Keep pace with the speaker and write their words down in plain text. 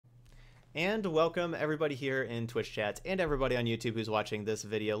And welcome everybody here in Twitch chat and everybody on YouTube who's watching this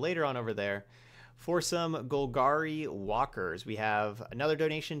video later on over there for some Golgari Walkers. We have another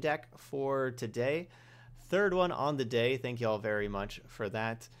donation deck for today. Third one on the day. Thank you all very much for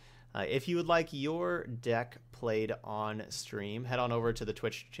that. If you would like your deck played on stream, head on over to the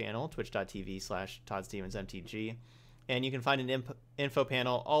Twitch channel, twitch.tv/ToddStevensMTG, and you can find an info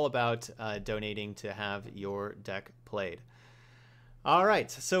panel all about donating to have your deck played. All right,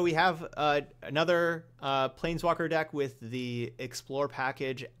 so we have another Planeswalker deck with the Explore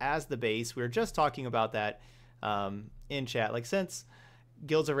package as the base. We were just talking about that in chat. Like, since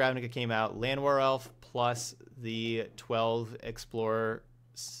Guilds of Ravnica came out, Land War Elf plus the 12 Explorer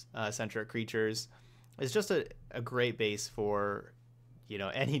centric creatures is just a great base for, you know,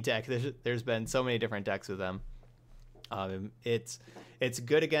 any deck. There's been so many different decks with them. It's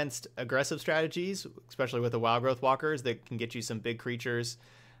good against aggressive strategies, especially with the Wild Growth Walkers that can get you some big creatures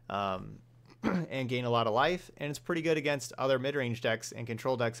and gain a lot of life. And it's pretty good against other mid-range decks and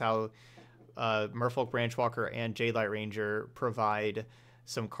control decks, how Merfolk Branchwalker and Jadelight Ranger provide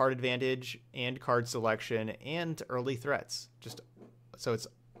some card advantage and card selection and early threats. So it's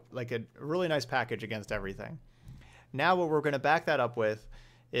like a really nice package against everything. Now what we're going to back that up with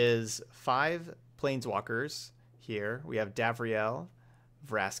is 5 Planeswalkers. Here we have Davriel,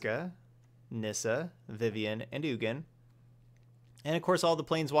 Vraska, Nissa, Vivian, and Ugin. And of course all the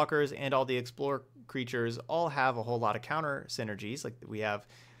Planeswalkers and all the Explore creatures all have a whole lot of counter synergies. Like, we have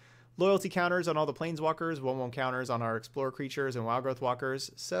loyalty counters on all the Planeswalkers, 1/1 counters on our Explorer creatures and Wild Growth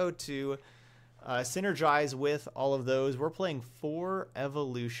Walkers. So to synergize with all of those, we're playing 4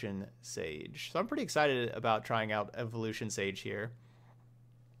 Evolution Sage. So I'm pretty excited about trying out Evolution Sage here.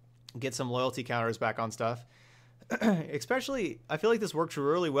 Get some loyalty counters back on stuff. Especially, I feel like this works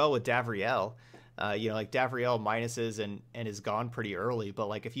really well with Davriel. You know, like Davriel minuses and is gone pretty early. But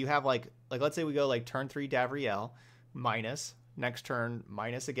like, if you have like let's say we go like turn 3 Davriel minus, next turn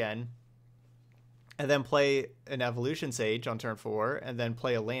minus again, and then play an Evolution Sage on turn 4, and then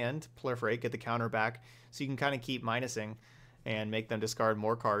play a land, proliferate, get the counter back, so you can kind of keep minusing and make them discard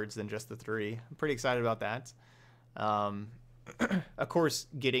more cards than just the 3. I'm pretty excited about that. Of course,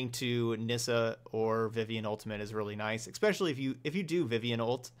 getting to Nissa or Vivian Ultimate is really nice, especially if you do Vivian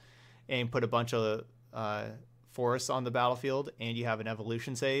Ult and put a bunch of forests on the battlefield and you have an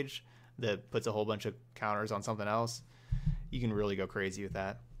Evolution Sage that puts a whole bunch of counters on something else. You can really go crazy with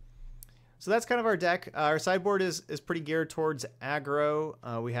that. So that's kind of our deck. Our sideboard is pretty geared towards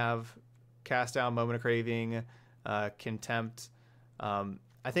aggro. We have Cast Down, Moment of Craving, Contempt.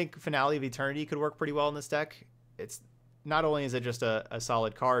 I think Finale of Eternity could work pretty well in this deck. It's not only is it just a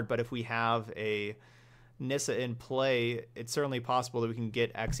solid card, but if we have a Nissa in play, it's certainly possible that we can get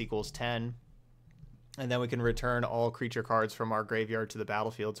X equals 10, and then we can return all creature cards from our graveyard to the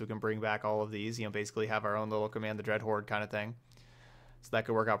battlefield, so we can bring back all of these, you know, basically have our own little Command the Dread Horde kind of thing. So that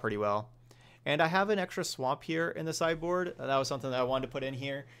could work out pretty well. And I have an extra swamp here in the sideboard. That was something that I wanted to put in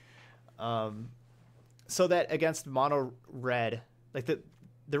here. So that against mono red, like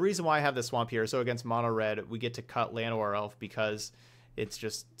the reason why I have the swamp here, so against mono red, we get to cut Land War Elf because it's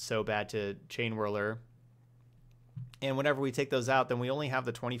just so bad to Chain Whirler. And whenever we take those out, then we only have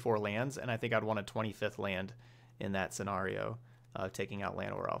the 24 lands, and I think I'd want a 25th land in that scenario, taking out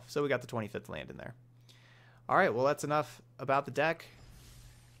Land War Elf. So we got the 25th land in there. All right, well, that's enough about the deck.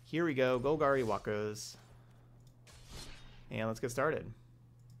 Here we go, Golgari Walkers. And let's get started.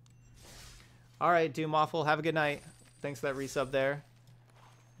 All right, Doom Awful, have a good night. Thanks for that resub there.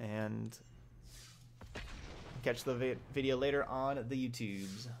 And catch the video later on the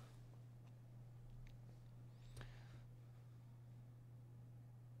YouTubes.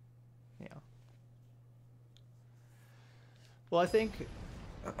 Yeah. Well, I think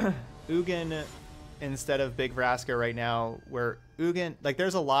Ugin instead of Big Vraska right now, where Ugin, like,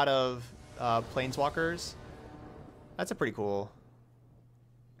 there's a lot of Planeswalkers. That's a pretty cool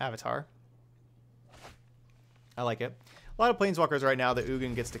avatar. I like it. A lot of Planeswalkers right now that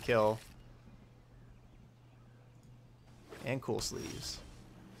Ugin gets to kill. And cool sleeves.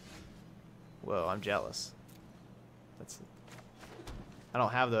 Whoa, I'm jealous. I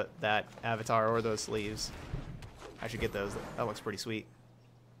don't have that avatar or those sleeves. I should get those. That looks pretty sweet.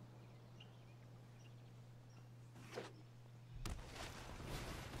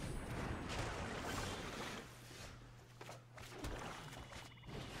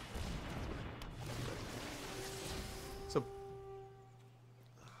 So,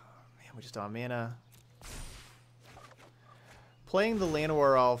 man, we just don't have mana. Playing the Land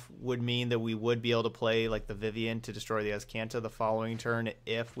War Elf would mean that we would be able to play like the Vivian to destroy the Azcanta the following turn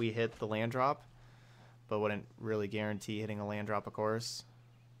if we hit the land drop, but wouldn't really guarantee hitting a land drop, of course.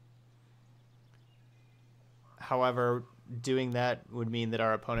 However, doing that would mean that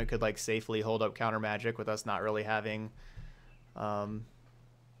our opponent could like safely hold up counter magic with us not really having mind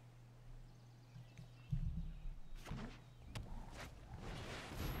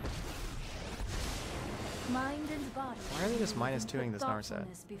and body. Why are they just -2ing this Narset?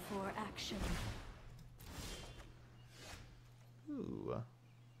 Before action. Ooh.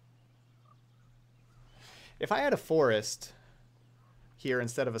 If I had a forest here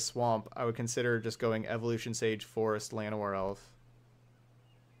instead of a swamp, I would consider just going Evolution Sage, Forest, Llanowar Elf.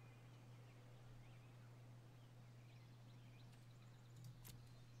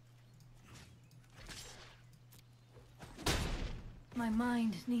 My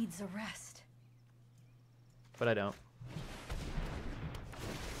mind needs a rest. But I don't.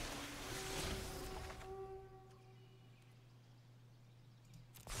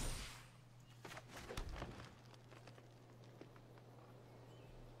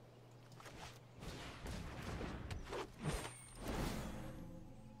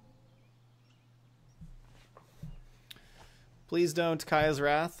 Please don't Kaya's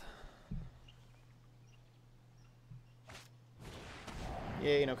Wrath.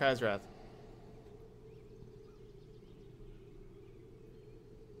 Yay, no Kaya's Wrath.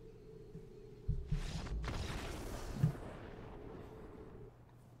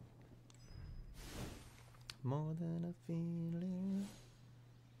 More than a feeling.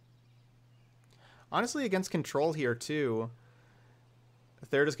 Honestly, against control here too, if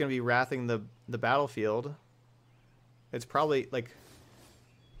they're just going to be wrathing the battlefield, it's probably like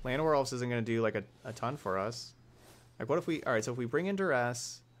Llanowar Elves isn't going to do like a ton for us. Like what if we, all right, so if we bring in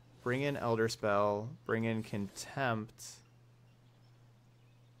Duress, bring in Elder Spell, bring in Contempt,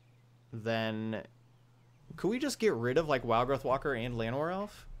 then could we just get rid of like Wildgrowth Walker and Llanowar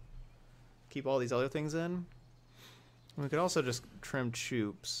Elf? Keep all these other things in. We could also just trim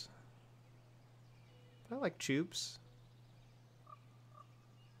Choops. I like Choops.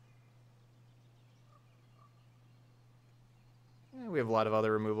 Yeah, we have a lot of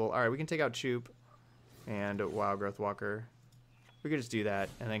other removal. All right, we can take out Choop and Wildgrowth Walker. We could just do that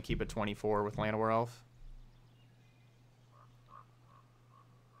and then keep it 24 with Llanowar Elf.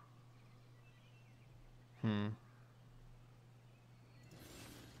 Hmm.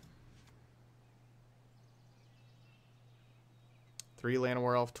 3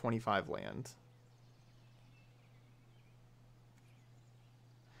 Llanowar Elf, 25 land.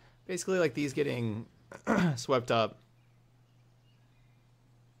 Basically, like these getting swept up.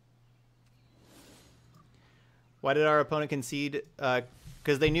 Why did our opponent concede?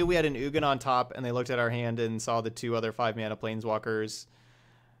 Because they knew we had an Ugin on top, and they looked at our hand and saw the 2 other 5-mana Planeswalkers.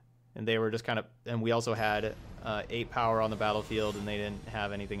 And they were just kind of... And we also had 8 power on the battlefield, and they didn't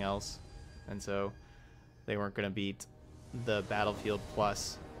have anything else. And so they weren't going to beat the battlefield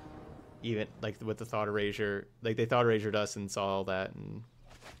plus, even like with the Thought Erasure. Like they Thought Erasered us and saw all that and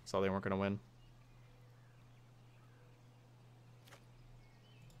saw they weren't going to win.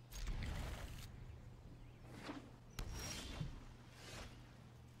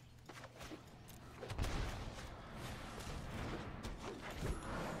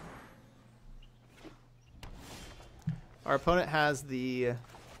 Our opponent has the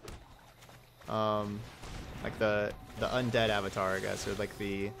like the undead avatar, I guess, or like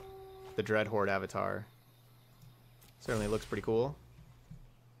the Dread Horde avatar. Certainly looks pretty cool.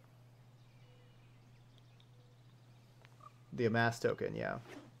 The Amass token, yeah.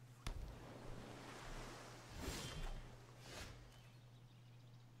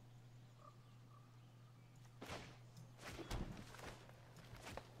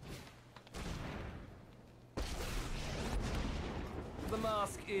 The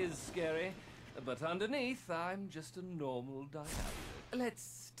mask is scary, but underneath, I'm just a normal diablo.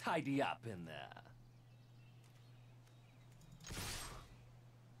 Let's tidy up in there.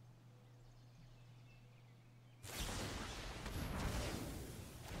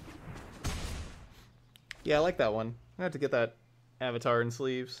 Yeah, I like that one. I have to get that avatar in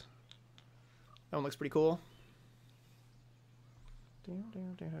sleeves. That one looks pretty cool.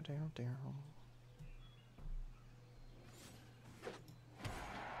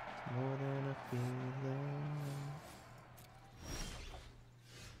 More than a feeling.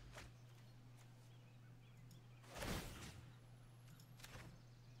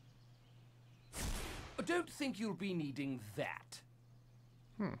 I don't think you'll be needing that.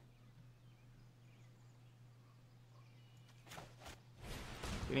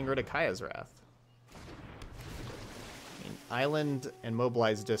 Getting rid of Kaya's Wrath. I mean, Island and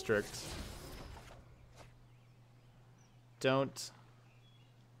Mobilized District don't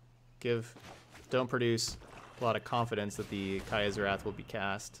produce a lot of confidence that the Kaya's Wrath will be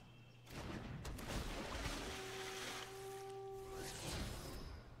cast.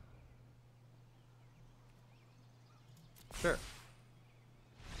 Sure.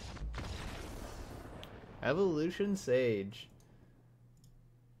 Evolution Sage.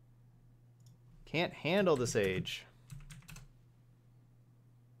 Can't handle the Sage.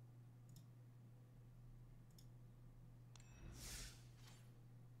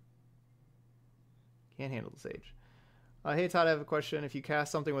 Can't handle the Sage. Hey Todd, I have a question. If you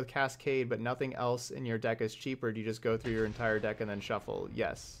cast something with Cascade but nothing else in your deck is cheaper, do you just go through your entire deck and then shuffle?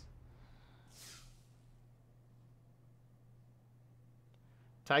 Yes.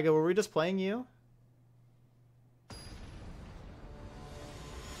 Taiga, were we just playing you?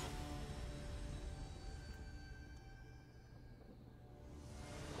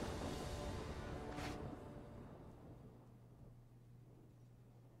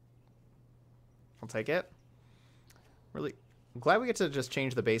 I'll take it. Really, I'm glad we get to just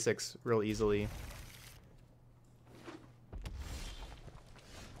change the basics real easily.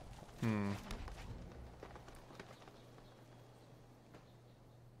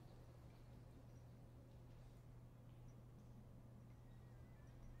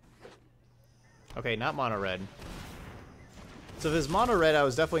 Okay, not mono red. So if it's mono red, I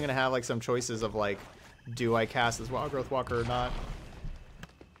was definitely gonna have like some choices of like, do I cast this Wild Growth Walker or not?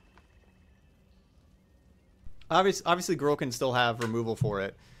 Obviously, Gruul can still have removal for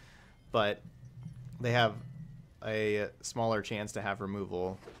it, but they have a smaller chance to have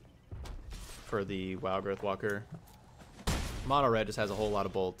removal for the Wild Growth Walker. Mono red just has a whole lot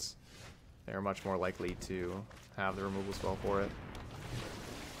of bolts. They're much more likely to have the removal spell for it.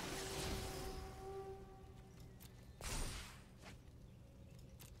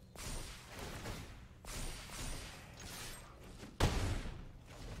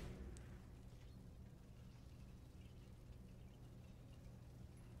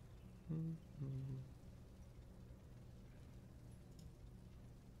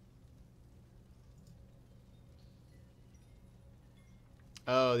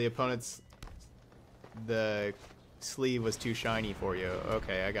 Oh, the opponent's... the sleeve was too shiny for you.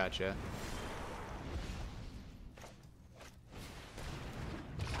 Okay, I gotcha.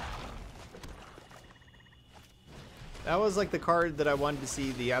 That was like the card that I wanted to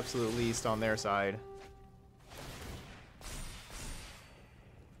see the absolute least on their side.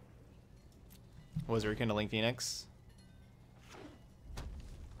 Was Rekindling Phoenix?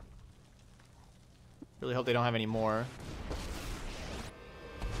 Really hope they don't have any more.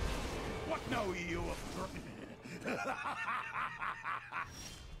 What know you of...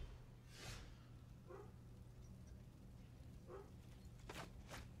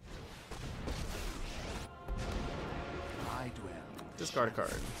 I dwell. Discard a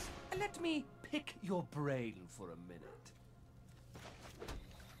card. Let me pick your brain for a minute.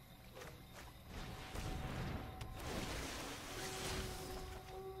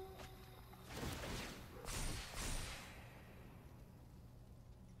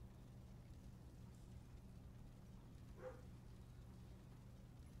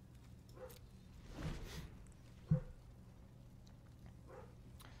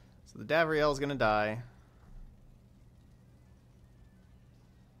 So the Davriel is gonna die.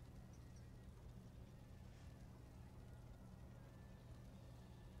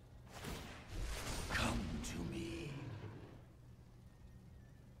 Come to me.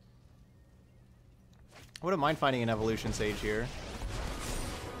 I wouldn't mind finding an Evolution Sage here.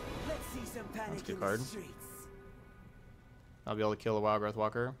 Let's see some panic That's a good in card. the streets. I'll be able to kill a Wild Growth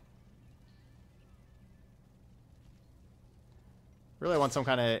Walker. Really, I want some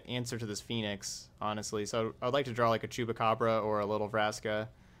kind of answer to this Phoenix, honestly. So I'd like to draw like a Chupacabra or a Little Vraska,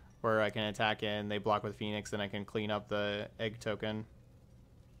 where I can attack in, they block with Phoenix, then I can clean up the egg token.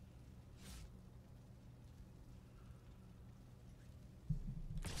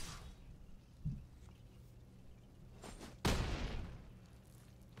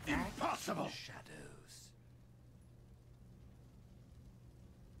 Impossible. Shadows.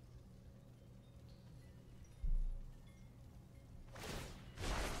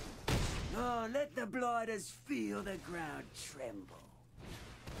 Oh, let the blighters feel the ground tremble.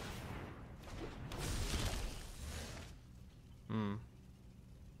 Hmm.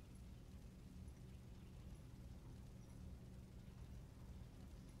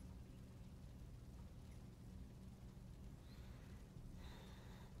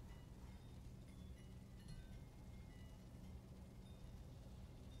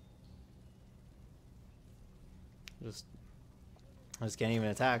 I just can't even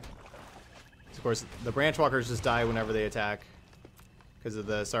attack. Of course, the Branch Walkers just die whenever they attack because of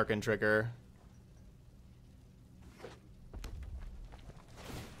the Sarkhan trigger.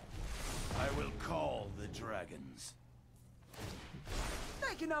 I will call the dragons.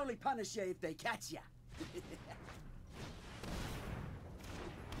 They can only punish you if they catch you.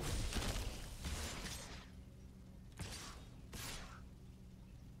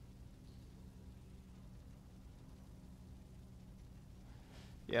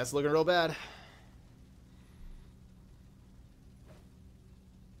 Yeah, it's looking real bad.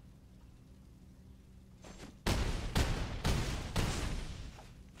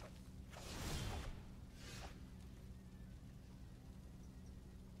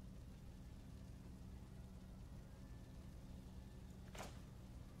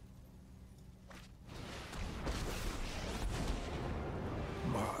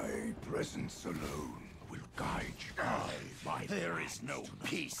 My presence alone will guide you. There is no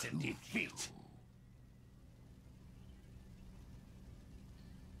peace in defeat.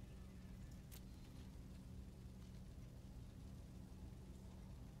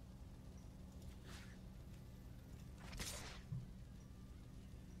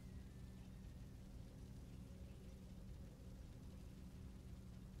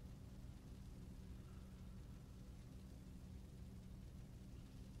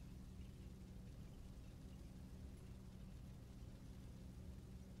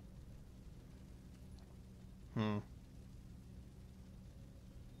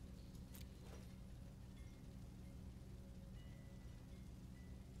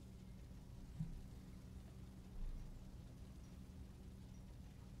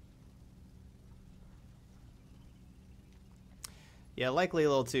 Yeah, likely a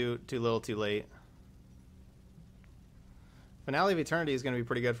little too late. Finale of Eternity is going to be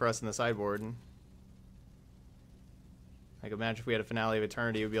pretty good for us in the sideboard. Like, imagine if we had a Finale of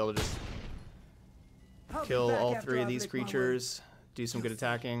Eternity, we'd be able to just kill all three of these creatures, do some good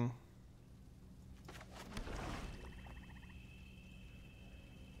attacking.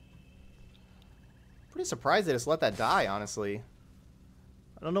 Pretty surprised they just let that die, honestly.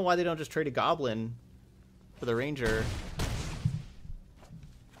 I don't know why they don't just trade a Goblin for the Ranger.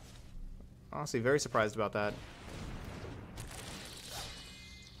 Honestly, very surprised about that.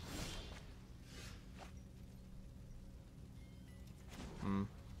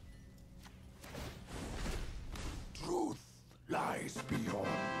 Truth lies beyond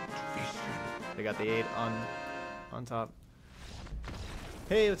vision. They got the 8 on top.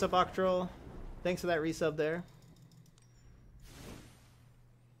 Hey, what's up, Octrol? Thanks for that resub there.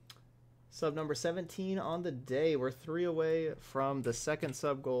 Sub number 17 on the day. We're 3 away from the second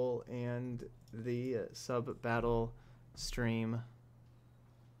sub goal and the sub battle stream.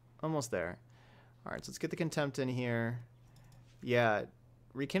 Almost there. All right, so let's get the Contempt in here. Yeah,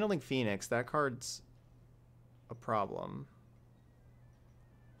 Rekindling Phoenix, that card's a problem.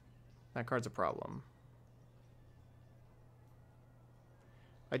 That card's a problem.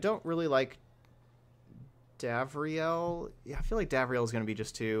 I don't really like Davriel. Yeah, I feel like Davriel is going to be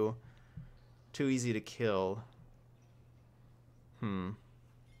just too easy to kill.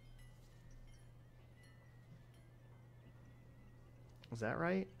 Is that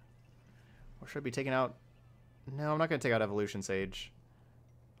right? Or should I be taking out... No, I'm not going to take out Evolution Sage.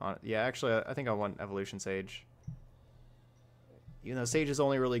 Yeah, actually, I think I want Evolution Sage. You know, Sage is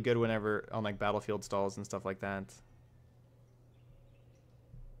only really good whenever on like battlefield stalls and stuff like that.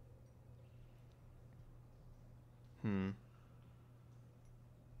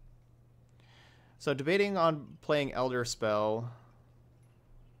 So debating on playing Elder Spell.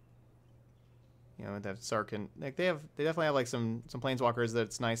 You know, that Sarkin, like they definitely have like some planeswalkers that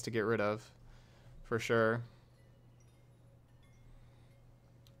it's nice to get rid of, for sure.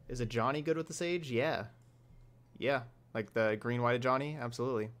 Is a Johnny good with the Sage? Yeah. Yeah. Like the green-whited Johnny?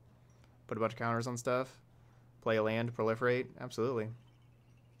 Absolutely. Put a bunch of counters on stuff. Play a land, proliferate? Absolutely.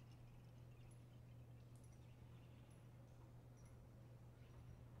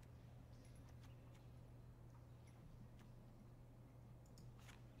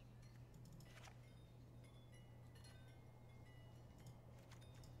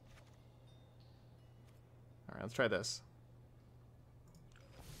 Alright, let's try this.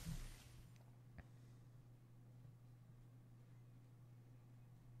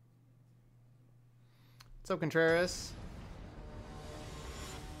 What's up, Contreras?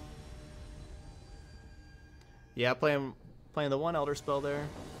 Yeah, playing the one Elder Spell there.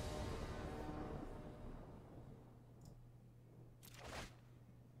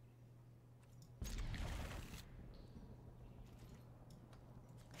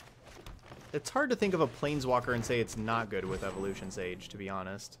 It's hard to think of a Planeswalker and say it's not good with Evolution Sage, to be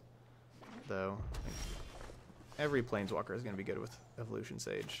honest. Though, every Planeswalker is going to be good with Evolution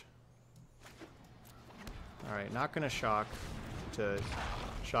Sage. Alright, not going to shock to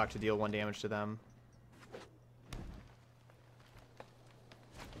deal 1 damage to them.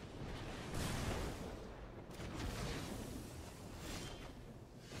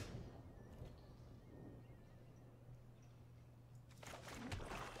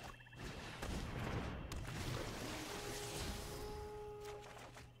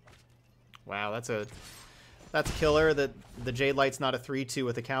 Wow, that's a killer. That the Jade Light's not a 3/2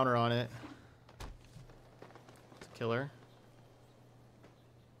 with a counter on it. It's a killer.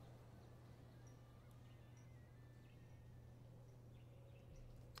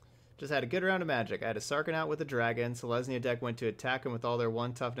 Just had a good round of Magic. I had a Sarkin out with a Dragon. Selesnya deck went to attack him with all their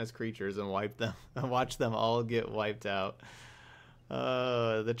 1 toughness creatures and wipe them. And watch them all get wiped out.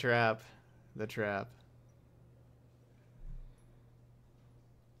 The trap. The trap.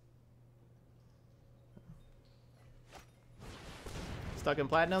 Stuck in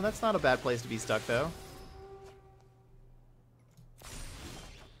Platinum? That's not a bad place to be stuck, though.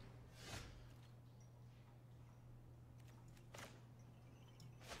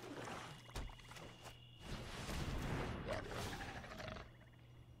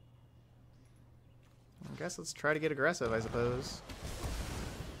 I guess let's try to get aggressive, I suppose.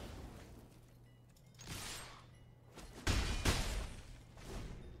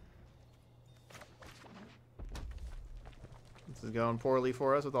 This is going poorly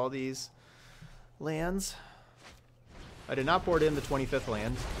for us with all these lands. I did not board in the 25th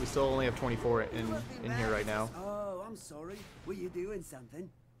land. We still only have 24 in here right now. Oh, I'm sorry. Were you doing something?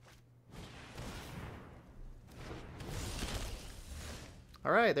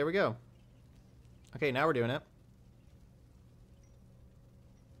 All right, there we go. Okay, now we're doing it.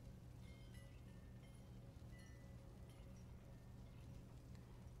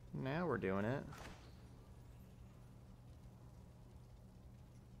 Now we're doing it.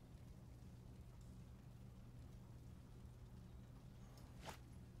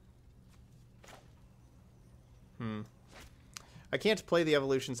 I can't play the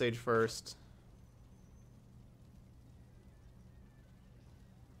Evolution Sage first.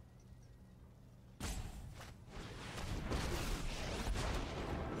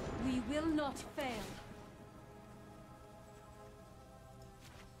 We will not fail.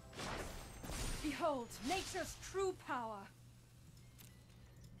 Behold, nature's true power.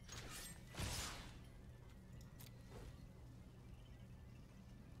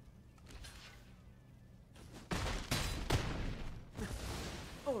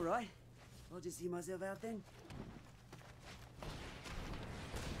 All right. I'll just see myself out then.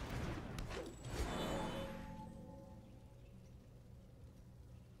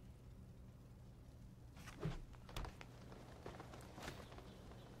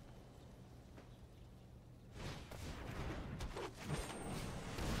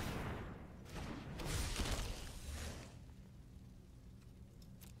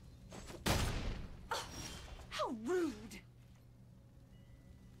 How rude!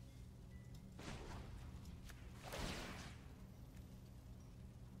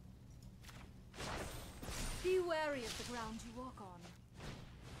 Be wary of the ground you walk on.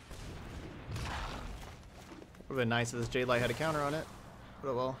 Would have been nice if this Jade Light had a counter on it.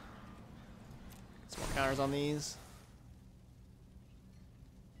 But oh well. Some more counters on these.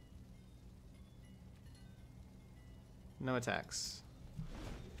 No attacks.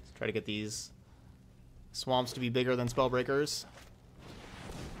 Let's try to get these swamps to be bigger than Spellbreakers.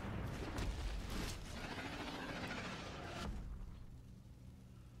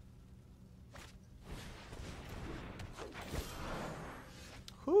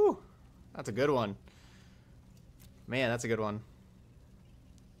 Whew. That's a good one. Man, that's a good one.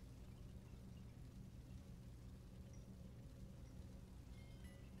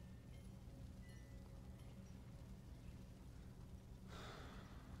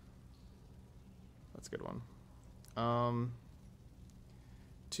 That's a good one.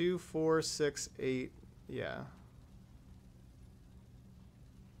 2, 4, 6, 8. Yeah.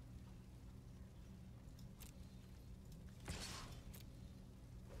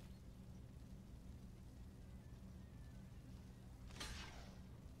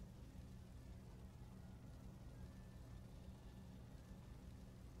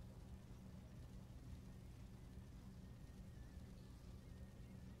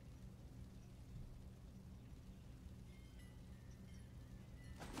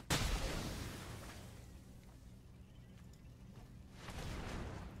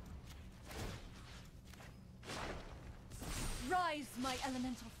 Rise, my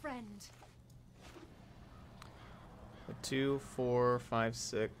elemental friend. 2, 4, 5,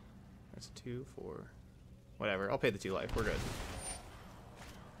 6. That's 2, 4. Whatever. I'll pay the 2 life. We're good.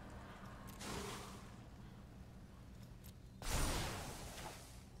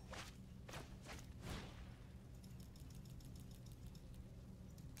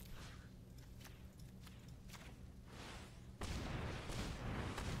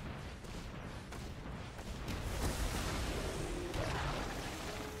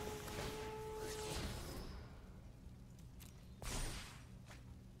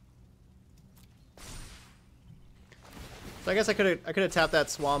 So I guess I could have tapped that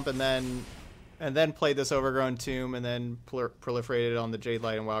swamp and then played this Overgrown Tomb and then proliferated on the Jade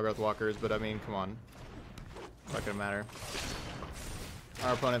Light and Wild Growth Walkers. But I mean, come on, not gonna matter.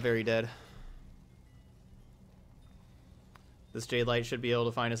 Our opponent very dead. This Jade Light should be able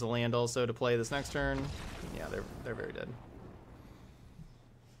to find us a land also to play this next turn. Yeah, they're very dead.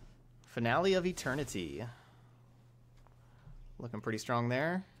 Finale of Eternity. Looking pretty strong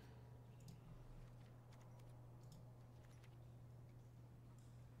there.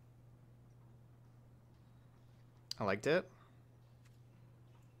 I liked it.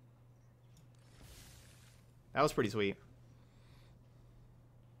 That was pretty sweet.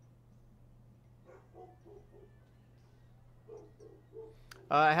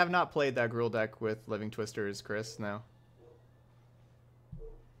 I have not played that Gruul deck with Living Twisters, Chris, no.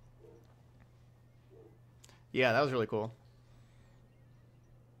 Yeah, that was really cool.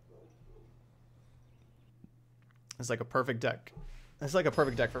 It's like a perfect deck. It's like a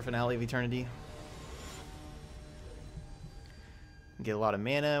perfect deck for Finale of Eternity. Get a lot of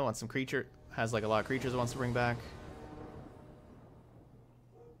mana, wants some creature, has like a lot of creatures it wants to bring back.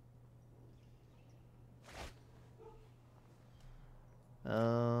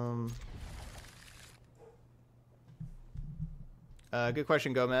 Good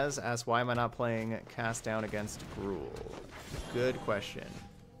question, Gomez. Asks, why am I not playing Cast Down against Gruul? Good question.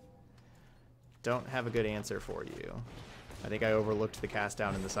 Don't have a good answer for you. I think I overlooked the Cast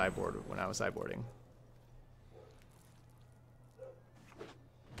Down in the sideboard when I was sideboarding.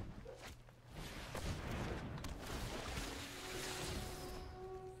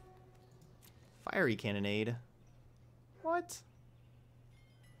 Fiery Cannonade? What?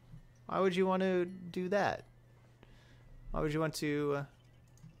 Why would you want to do that? Why would you want to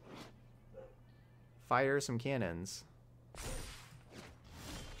fire some cannons?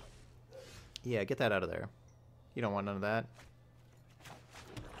 Yeah, get that out of there. You don't want none of that.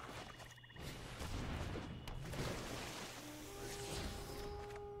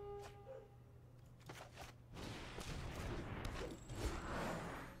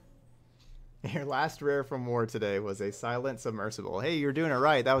 Your last rare from War today was a Silent Submersible. Hey, you're doing it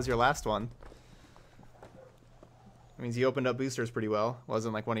right. That was your last one. That means you opened up boosters pretty well.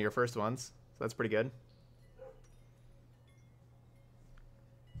 Wasn't like one of your first ones. So that's pretty good.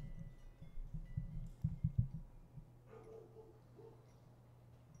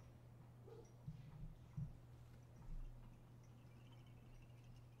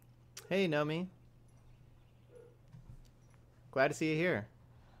 Hey, Nomi. Glad to see you here.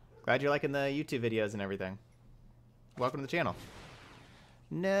 Glad you're liking the YouTube videos and everything. Welcome to the channel.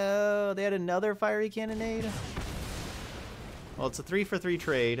 No, they had another Fiery Cannonade? Well, it's a 3-for-3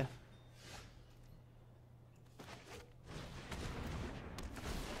 trade.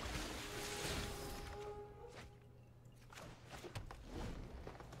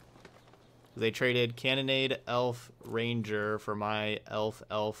 They traded Cannonade Elf Ranger for my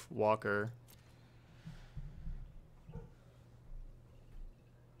Elf Walker.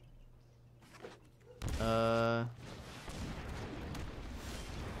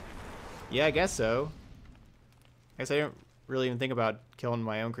 Yeah, I guess so. I guess I didn't really even think about killing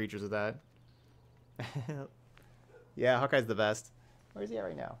my own creatures with that. Yeah, Hawkeye's the best. Where's he at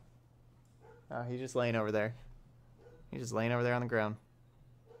right now? Oh, he's just laying over there. He's just laying over there on the ground.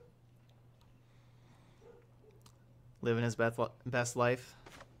 Living his best life.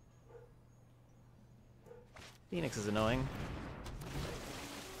 Phoenix is annoying.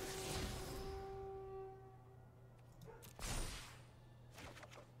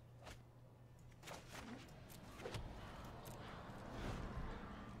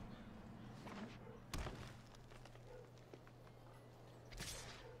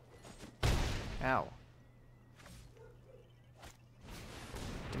 Ow.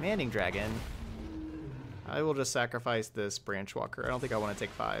 Demanding Dragon. I will just sacrifice this Branch Walker. I don't think I want to take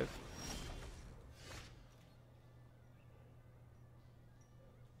 5.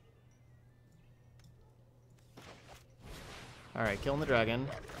 Alright, killing the dragon.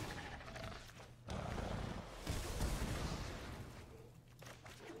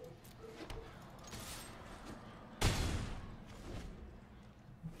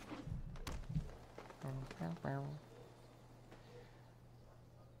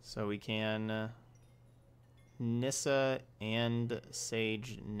 So we can Nissa and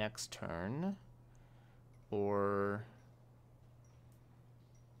Sage next turn, or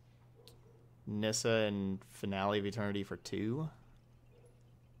Nissa and Finale of Eternity for 2.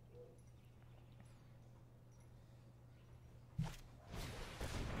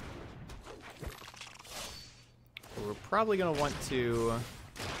 We're probably going to want to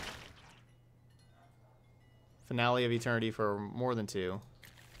Finale of Eternity for more than 2.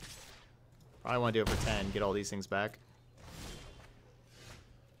 I want to do it for 10, get all these things back.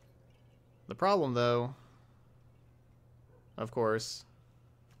 The problem, though, of course,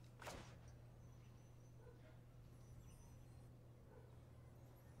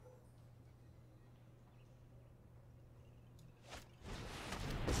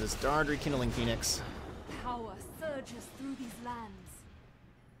 is this darned Rekindling Phoenix. Power surges through these lands.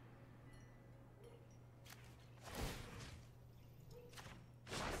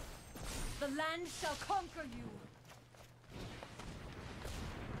 The land shall conquer you.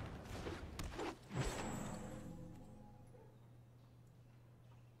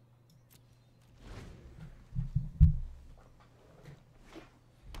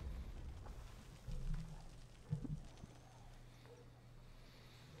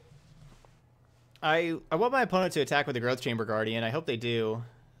 I want my opponent to attack with the Growth Chamber Guardian. I hope they do,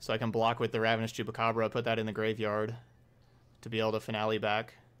 so I can block with the Ravenous Chupacabra, put that in the graveyard to be able to finale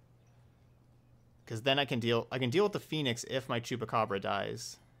back. Because then I can deal with the Phoenix if my Chupacabra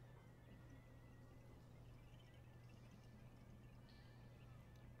dies.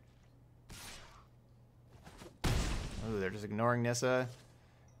 Ooh, they're just ignoring Nissa,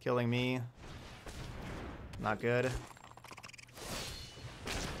 killing me. Not good.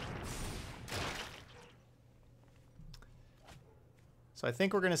 So I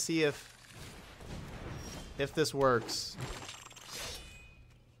think we're gonna see if this works.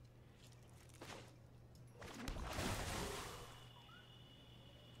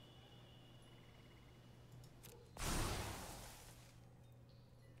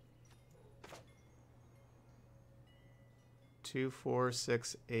 Two, 4,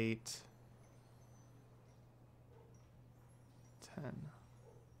 6, 8, 10.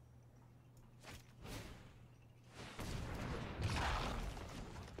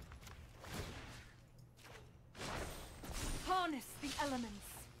 Harness the elements.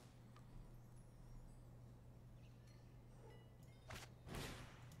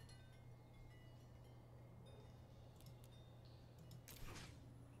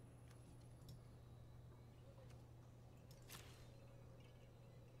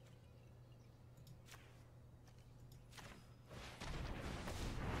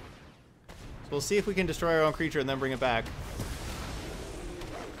 We'll see if we can destroy our own creature and then bring it back.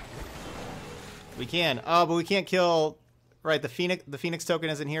 We can. Oh, but we can't kill... Right, the Phoenix token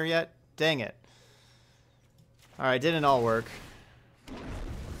isn't here yet? Dang it. Alright, didn't all work.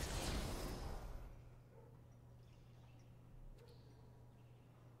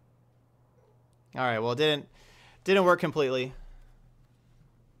 Alright, well, it didn't work completely.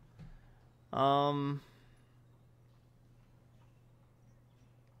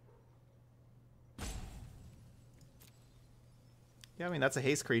 Yeah, I mean, that's a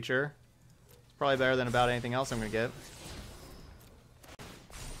haste creature. Probably better than about anything else I'm going to get.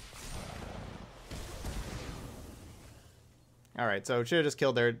 Alright, so it should have just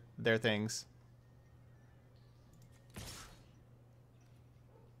killed their things.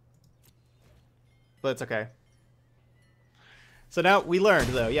 But it's okay. So now we learned,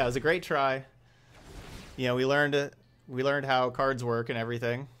 though. Yeah, it was a great try. You know, we learned how cards work and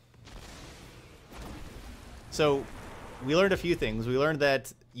everything. So we learned a few things. We learned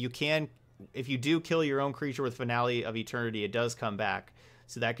that you can, if you do kill your own creature with Finale of Eternity, it does come back.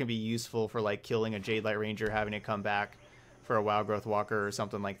 So that can be useful for like killing a Jade Light Ranger, having it come back for a Wild Growth Walker or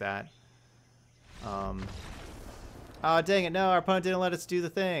something like that. Oh, dang it. No, our opponent didn't let us do the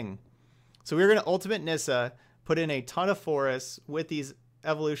thing. So we were going to Ultimate Nissa, put in a ton of forests with these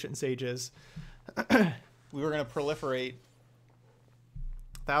Evolution Sages. We were going to proliferate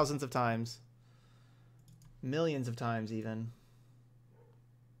thousands of times. Millions of times, even.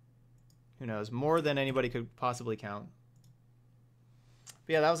 Who knows? More than anybody could possibly count.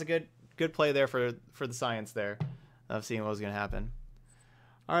 But yeah, that was a good play there for the science there of seeing what was going to happen.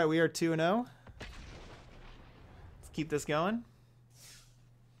 All right, we are 2-0. Let's keep this going.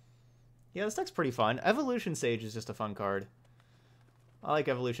 Yeah, this deck's pretty fun. Evolution Sage is just a fun card. I like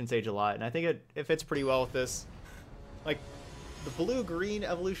Evolution Sage a lot, and I think it fits pretty well with this. Like, the blue-green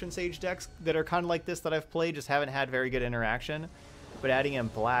Evolution Sage decks that are kind of like this that I've played just haven't had very good interaction. But adding in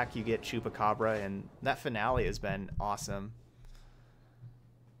black, you get Chupacabra, and that Finale has been awesome.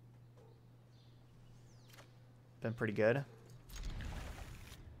 Been pretty good.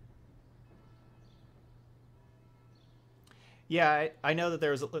 Yeah, I know that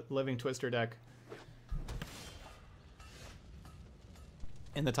there was a Living Twister deck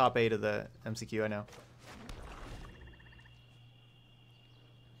in the top 8 of the MCQ, I know.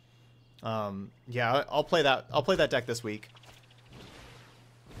 Yeah, I'll play that deck this week.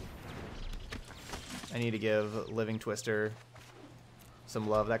 I need to give Living Twister some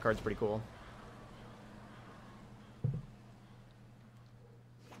love. That card's pretty cool.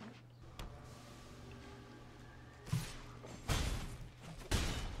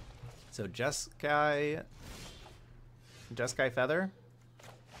 So Jeskai Feather.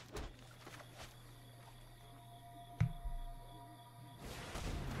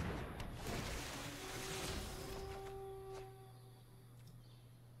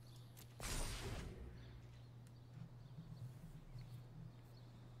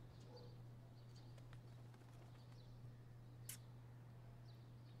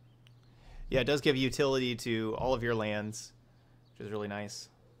 Yeah, it does give utility to all of your lands, which is really nice.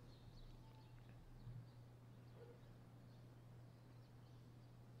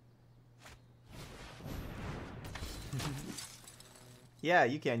 Yeah,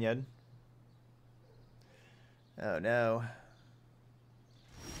 you can, Yud. Oh, no.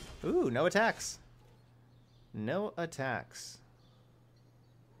 Ooh, no attacks. No attacks.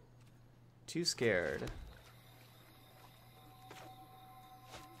 Too scared.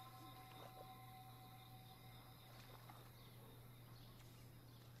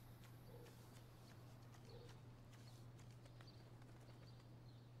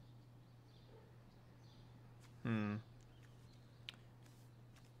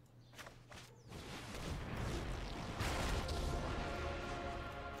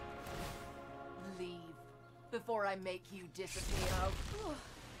 Leave before I make you disappear.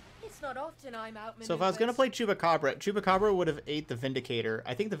 It's not often I'm outmaneuvered. So if I was going to play Chupacabra, Chupacabra would have ate the Vindicator.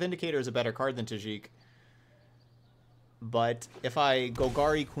 I think the Vindicator is a better card than Tajik. But if I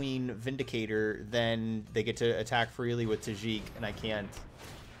Golgari Queen Vindicator, then they get to attack freely with Tajik, and I can't.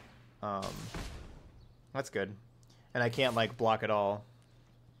 That's good. And I can't, like, block at all.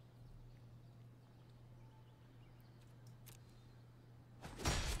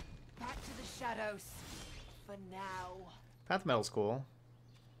 Back to the shadows. For now. Path Metal's cool.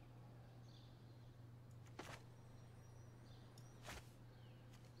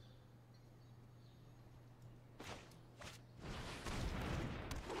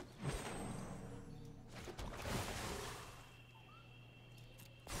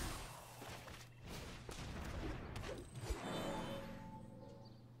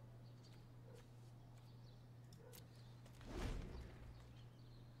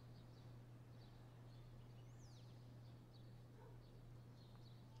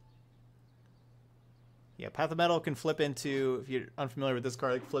 Yeah, Path of Metal can flip into, if you're unfamiliar with this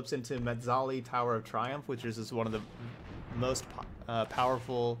card, it flips into Metzali Tower of Triumph, which is one of the most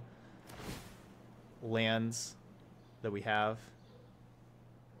powerful lands that we have.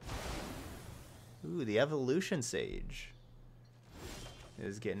 Ooh, the Evolution Sage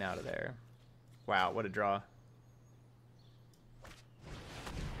is getting out of there. Wow, what a draw.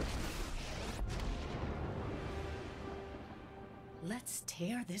 Let's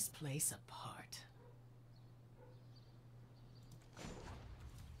tear this place apart.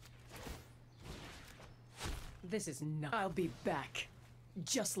 This is not. I'll be back,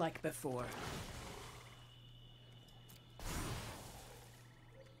 just like before.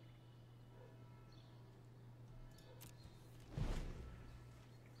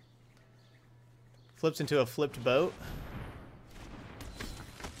 Flips into a flipped boat.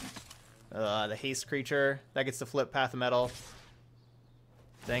 The haste creature that gets to flip Path of Metal.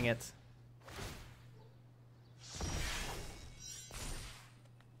 Dang it.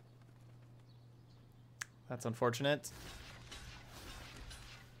 That's unfortunate.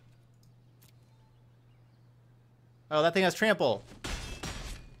 Oh, that thing has trample.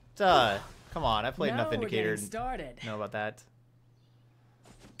 Duh. Come on, I played enough Indicator to know about that.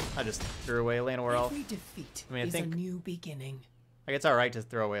 I just threw away a Llanowar Elf. Every defeat I mean, I is think a new beginning. like it's alright to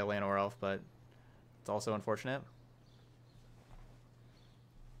throw away a Llanowar Elf, but it's also unfortunate.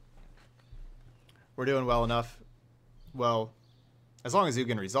 We're doing well enough. Well, as long as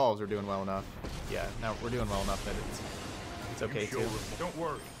Ugin resolves, we're doing well enough. Yeah, now we're doing well enough that it's okay too. Don't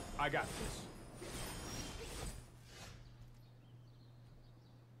worry, I got this.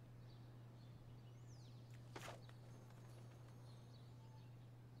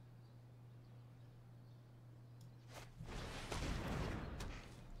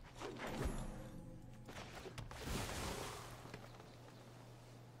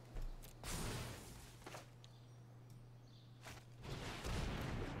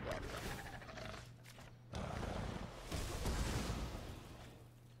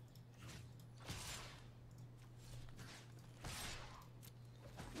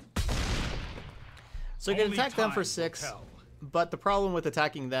 So you can attack them for 6, but the problem with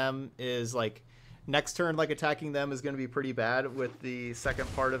attacking them is, like, next turn, like, attacking them is going to be pretty bad with the second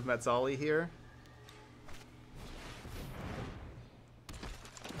part of Metzali here.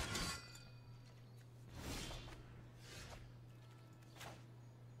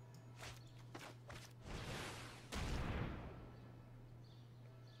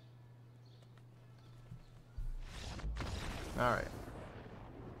 All right.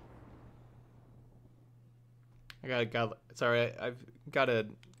 Sorry, I've got a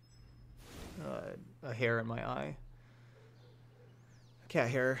hair in my eye. A cat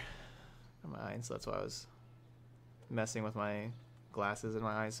hair in my eye, so that's why I was messing with my glasses in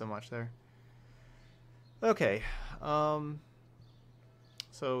my eyes so much there. Okay. So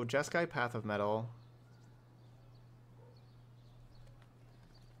Jeskai, Path of Metal.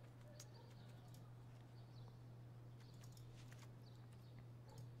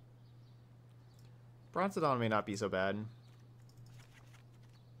 Bronzodon may not be so bad.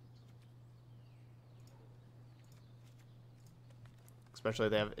 Especially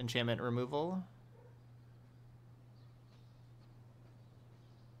if they have enchantment removal.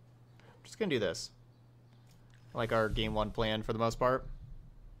 I'm just gonna do this. I like our game one plan for the most part.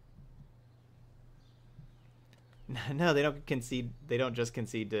 No, they don't concede. They don't just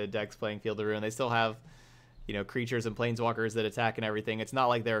concede to decks playing Field of Ruin. They still have, you know, creatures and planeswalkers that attack and everything. It's not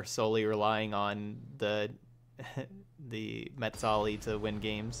like they're solely relying on the the Metzali to win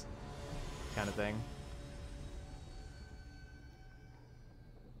games, kind of thing.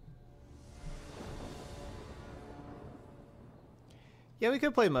 Yeah, we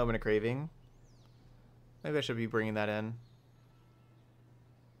could play Moment of Craving. Maybe I should be bringing that in.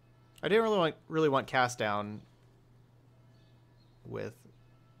 I didn't really want Cast Down with,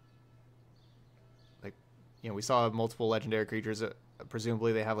 like, you know, we saw multiple legendary creatures.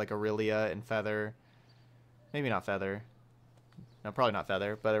 Presumably they have like Aurelia and Feather. Maybe not Feather. No, probably not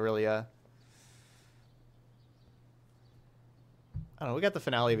Feather, but Aurelia. I don't know, we got the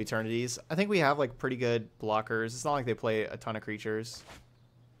Finale of Eternities. I think we have like pretty good blockers. It's not like they play a ton of creatures.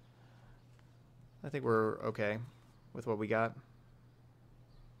 I think we're okay with what we got.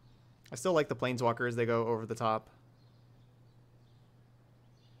 I still like the Planeswalkers. They go over the top.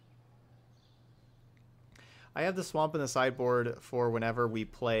 I have the Swamp in the sideboard for whenever we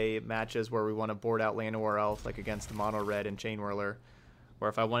play matches where we want to board out Llanowar Elf, like against the Mono Red and Chain Whirler. Or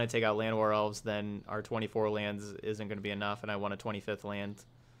if I want to take out Llanowar Elves, then our 24 lands isn't going to be enough, and I want a 25th land.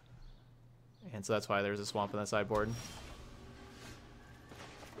 And so that's why there's a Swamp in the sideboard.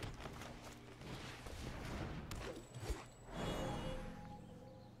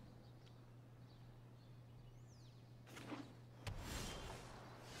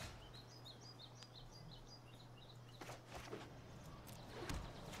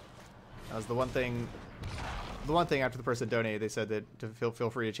 That was the one thing after the person donated, they said that to feel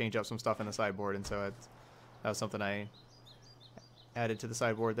free to change up some stuff in the sideboard, and so that was something I added to the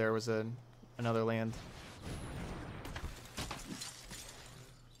sideboard. There was another land.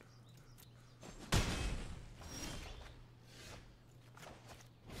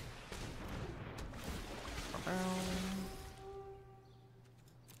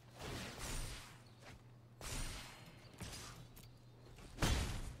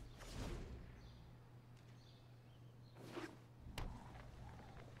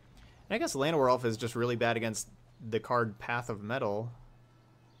 I guess Llanowar Elf is just really bad against the card Path of Metal.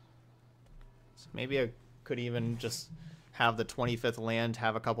 So maybe I could even just have the 25th land,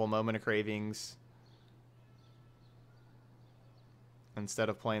 have a couple Moment of Cravings, instead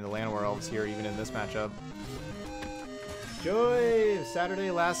of playing the Llanowar Elves here, even in this matchup. Joy!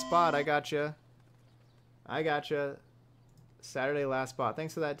 Saturday last spot. I gotcha. I gotcha. Saturday last spot.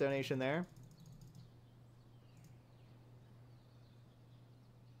 Thanks for that donation there.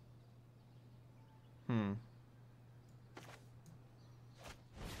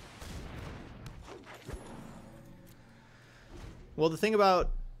 Well, the thing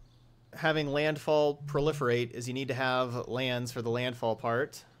about having landfall proliferate is you need to have lands for the landfall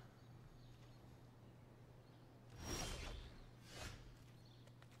part.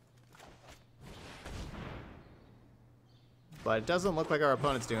 But it doesn't look like our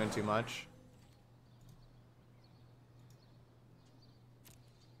opponent's doing too much.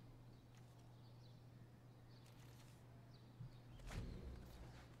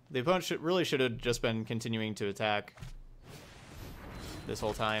 The opponent really should have just been continuing to attack this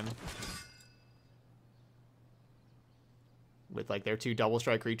whole time. With like their two double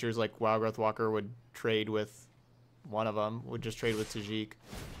strike creatures, like Wildgrowth Walker would trade with one of them, would just trade with Tajik.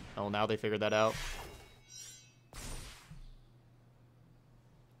 Oh, now they figured that out.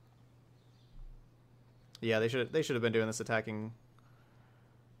 Yeah, they should have been doing this attacking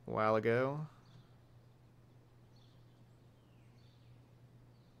a while ago.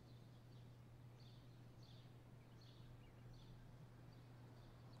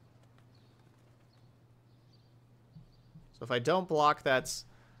 So if I don't block, that's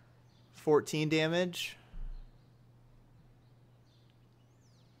 14 damage.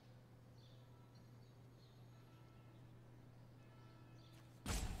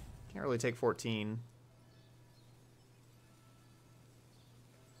 Can't really take 14.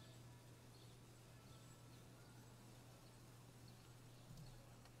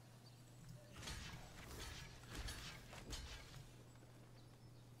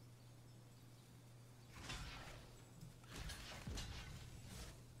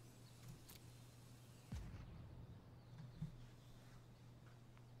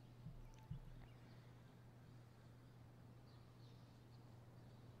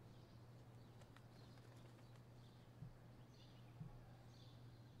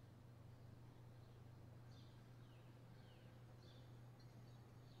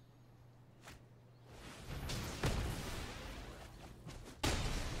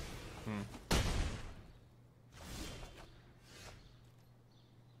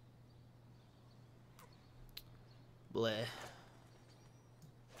 Bleh.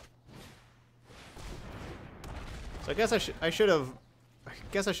 So I guess I should have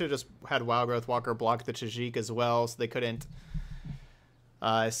just had Wild Growth Walker block the Tajik as well, so they couldn't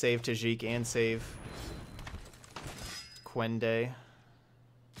save Tajik and save Quende.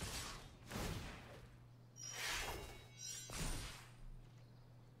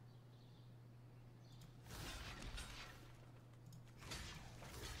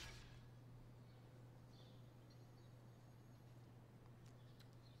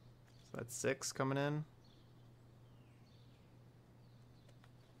 So that's 6 coming in.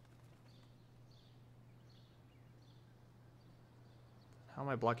 How am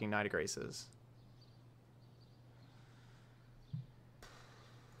I blocking Knight of Graces?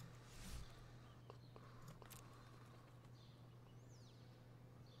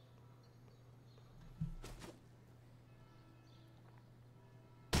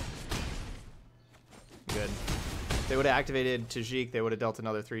 Good. If they would have activated Tajik, they would have dealt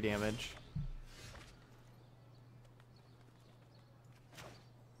another 3 damage.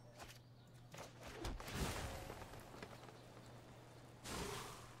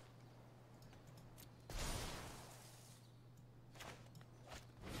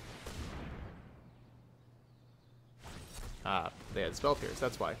 Ah, they had Spell Pierce,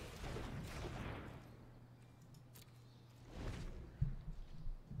 that's why.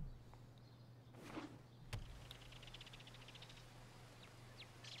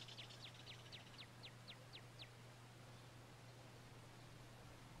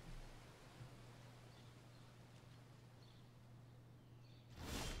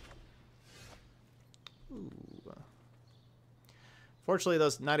 Ooh. Fortunately,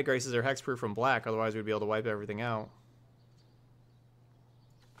 those Knight of Graces are hexproof from black, otherwise we'd be able to wipe everything out.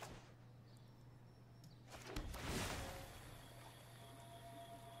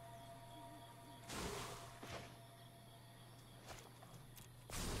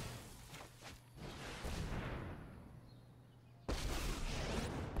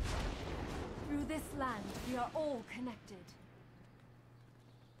 Through this land, we are all connected.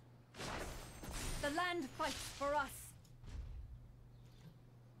 The land fights for us.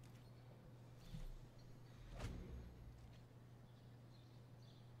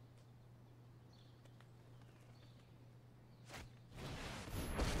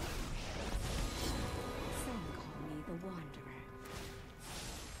 Some call me the Wanderer.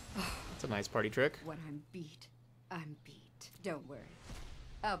 That's a nice party trick. When I'm beat, I'm beat. Don't worry.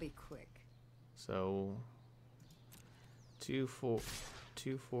 I'll be quick. So 2, 4,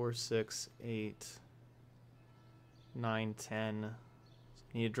 6, 8, 9, 10.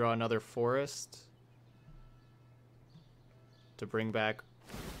 You need to draw another forest to bring back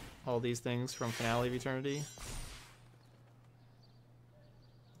all these things from Finale of Eternity.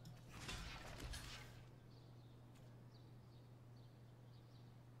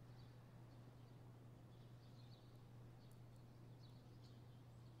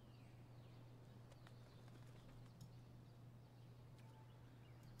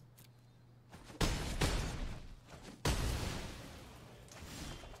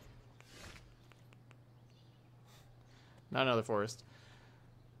 Not another forest.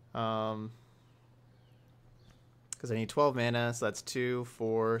 Because I need 12 mana, so that's 2,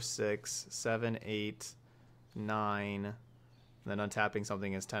 4, 6, 7, 8, 9. And then untapping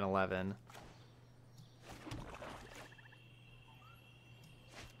something is 10, 11.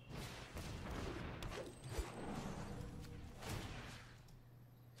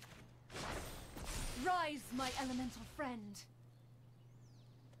 Rise, my elemental friend.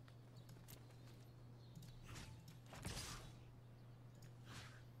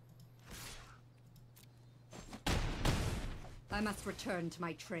 I must return to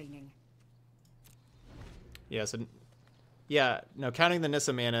my training. Yeah, so... Yeah, no, counting the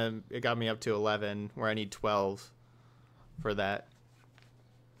Nissa mana, it got me up to 11, where I need 12 for that.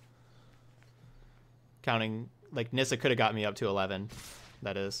 Counting, like, Nissa could have got me up to 11,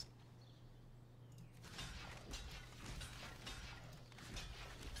 that is.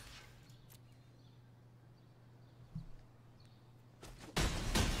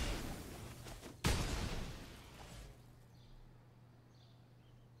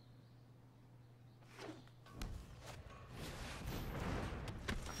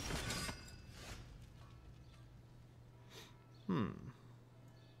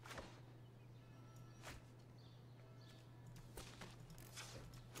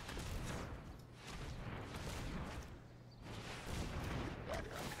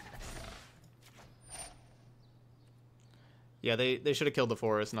 Yeah, they should have killed the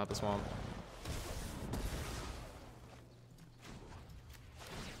forest, not the swamp.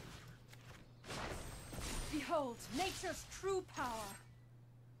 Behold, nature's true power.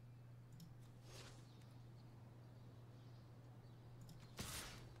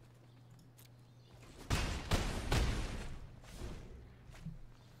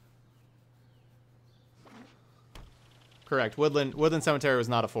 Correct. Woodland Cemetery was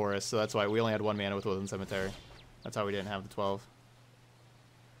not a forest, so that's why we only had 1 mana with Woodland Cemetery. That's how we didn't have the 12.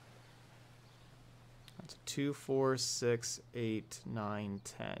 That's 2, 4, 6, 8, 9,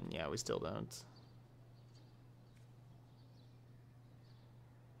 10. Yeah, we still don't.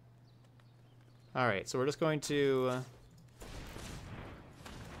 Alright, so we're just going to...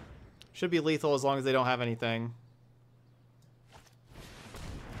 should be lethal as long as they don't have anything.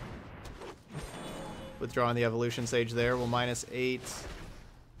 Withdrawing the Evolution Sage there. We'll -8.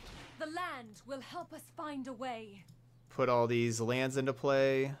 The land will help us find a way. Put all these lands into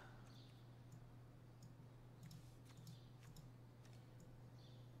play.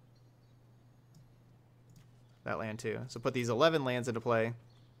 That land too. So put these 11 lands into play.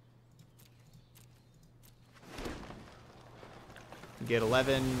 Get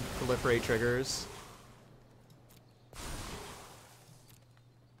 11 proliferate triggers.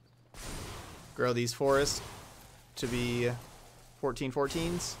 Grow these forests to be 14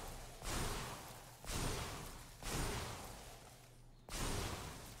 14s.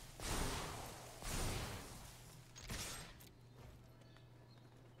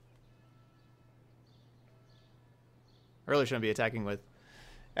 I really shouldn't be attacking with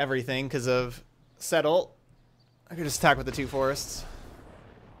everything because of Settle. I could just attack with the 2 forests.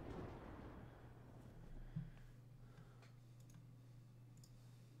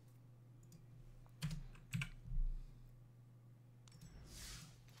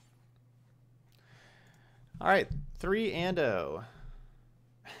 All right, 3-0.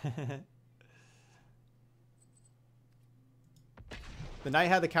 The knight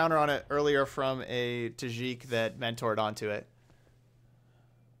had the counter on it earlier from a Tajik that mentored onto it.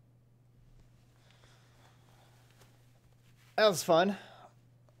 That was fun.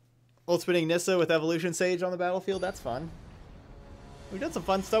 Old spinning Nissa with Evolution Sage on the battlefield. That's fun. We've done some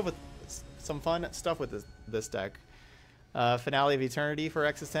fun stuff with this deck. Finale of Eternity for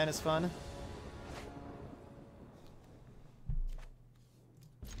X's 10 is fun.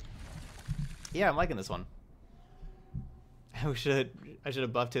 Yeah, I'm liking this one. I should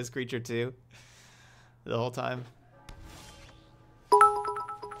have buffed his creature too the whole time.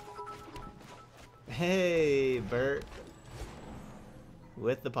 Hey, Bert.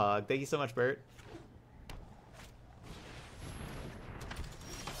 With the pog. Thank you so much, Bert.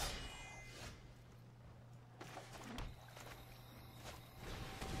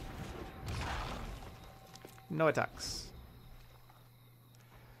 No attacks.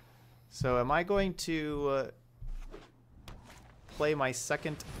 So am I going to play my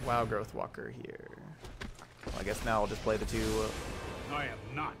second WoW Growth Walker here? Well, I guess now I'll just play the 2 I am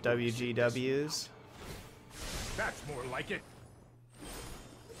not WGWs. That's more like it.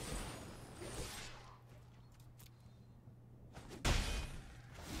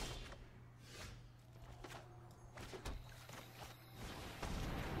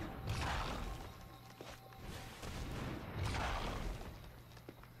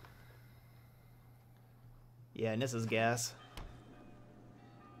 Yeah, and this is gas.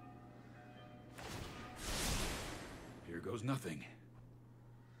 Here goes nothing.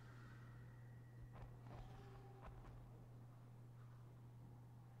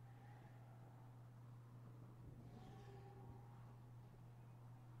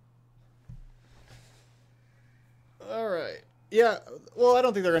 All right. Yeah, well, I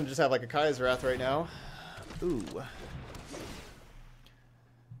don't think they're going to just have like a Kai's Wrath right now. Ooh.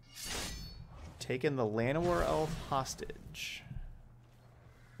 Taking the Llanowar Elf hostage.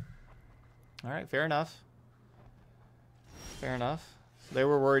 All right, fair enough. Fair enough. They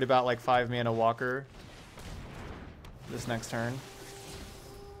were worried about like 5 mana Walker this next turn.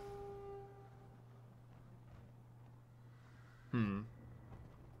 Hmm.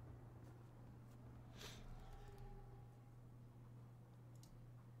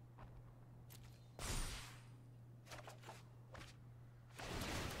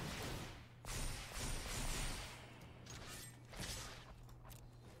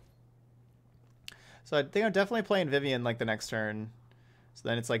 So I think I'm definitely playing Vivian like the next turn. So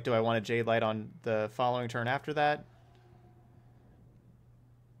then it's like, do I want a Jade Light on the following turn after that?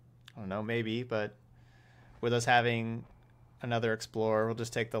 I don't know, maybe, but with us having another Explorer, we'll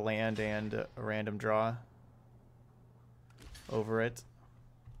just take the land and a random draw over it.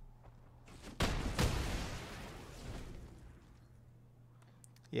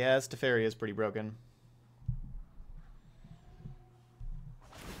 Yeah, this Teferi is pretty broken.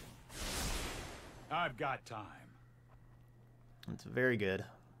 I've got time. It's very good.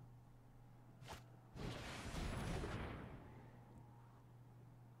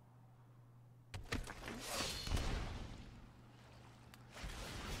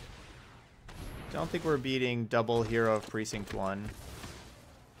 Don't think we're beating double Hero of Precinct 1.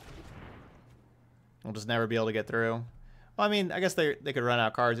 We'll just never be able to get through. Well, I mean, I guess they could run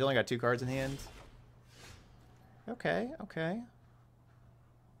out cards. They only got 2 cards in hand. Okay, okay.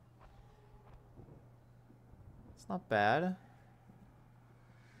 It's not bad.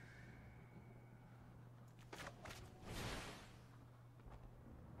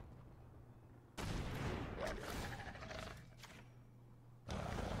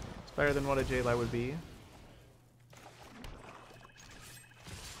 It's better than what a J-Light would be.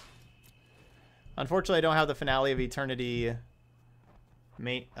 Unfortunately, I don't have the Finale of Eternity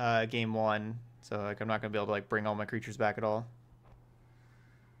game 1, so like I'm not gonna be able to like bring all my creatures back at all.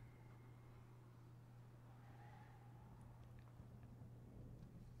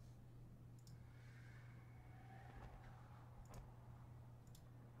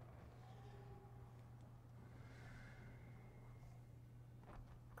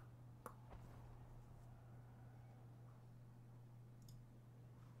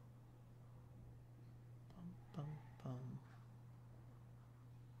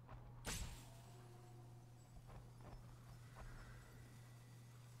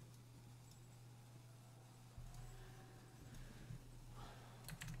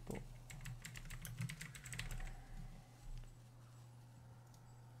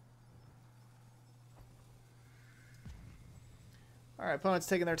 Alright, opponent's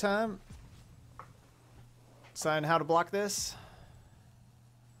taking their time. Deciding how to block this.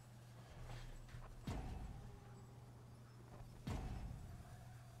 I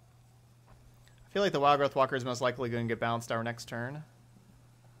feel like the Wild Growth Walker is most likely going to get bounced our next turn.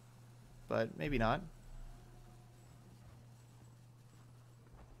 But maybe not.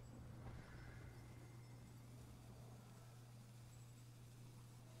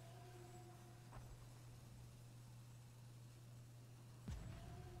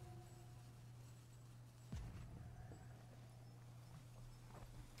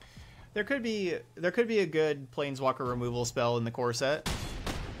 There could be a good Planeswalker removal spell in the core set.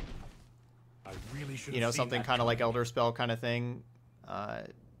 I really should. You know, something kind of like Elder Spell kind of thing.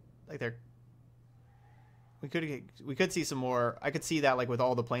 Like there, we could see some more. I could see that like with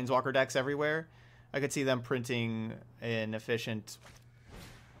all the Planeswalker decks everywhere. I could see them printing an efficient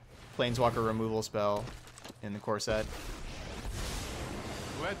Planeswalker removal spell in the core set.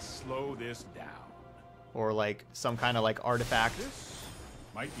 Let's slow this down. Or like some kind of like artifact. This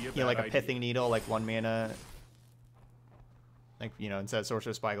might be a You know, like a bad Pithing idea. Needle, like 1 mana. Like, you know, instead of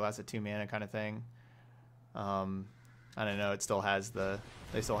Sorcerer's Spyglass at 2 mana kind of thing. I don't know, it still has the...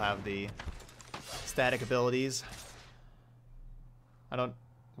 They still have the static abilities. I don't...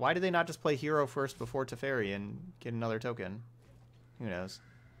 Why did they not just play Hero first before Teferi and get another token? Who knows?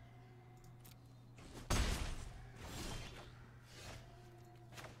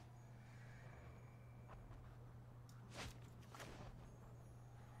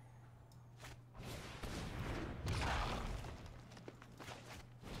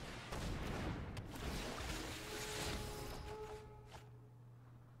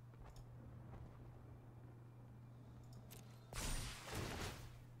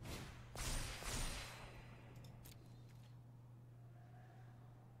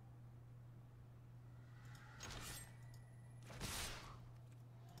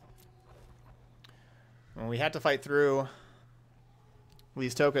 Well, we had to fight through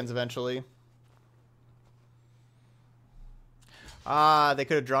these tokens eventually. Ah, they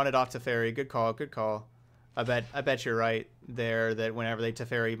could have drawn it off Teferi. Good call, good call. I bet you're right there that whenever they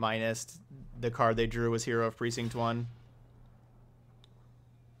Teferi minused, the card they drew was Hero of Precinct 1.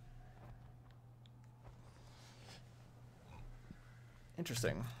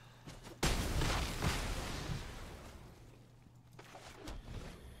 Interesting.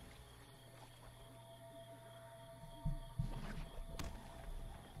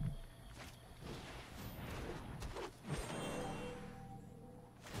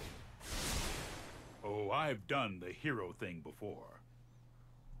 I've done the hero thing before.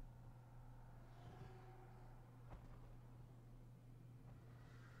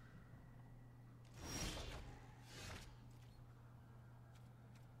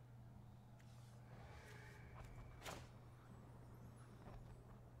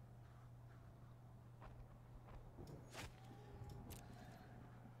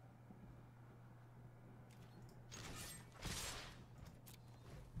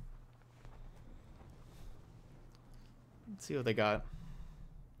 Let's see what they got.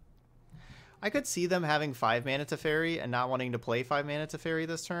 I could see them having 5 mana Teferi and not wanting to play 5 mana Teferi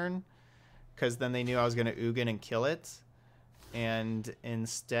this turn, because then they knew I was going to Ugin and kill it, and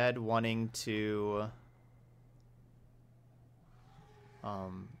instead wanting to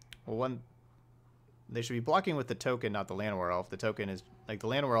they should be blocking with the token, not the Llanowar Elf. The token is like, the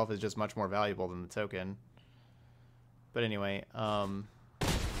Llanowar Elf is just much more valuable than the token. But anyway, yeah,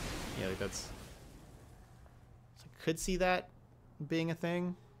 like that's, so I could see that being a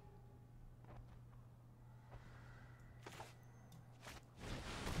thing.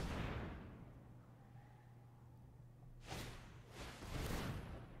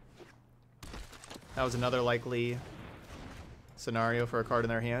 That was another likely scenario for a card in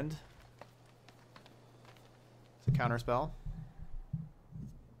their hand. It's a counter spell.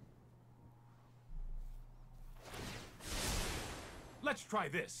 Let's try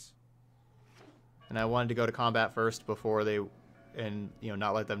this. And I wanted to go to combat first before they, and you know,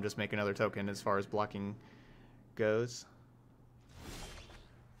 not let them just make another token as far as blocking goes.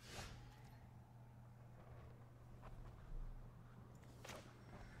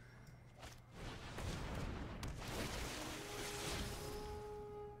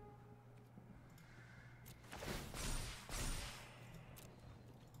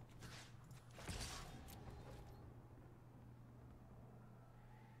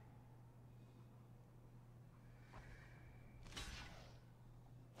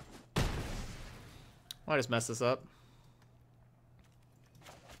 I just messed this up.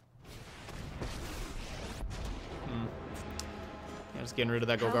 Yeah, just getting rid of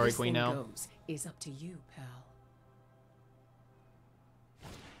that Golgari Queen now. Goes is up to you, pal.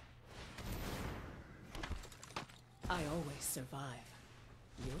 I always survive.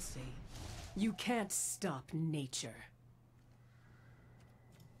 You'll see. You can't stop nature.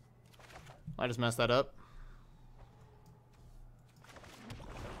 I just messed that up.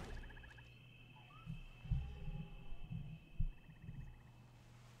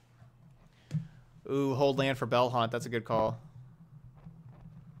 Ooh, hold land for Bell Hunt. That's a good call.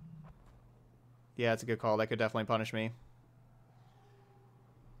 Yeah, it's a good call. That could definitely punish me.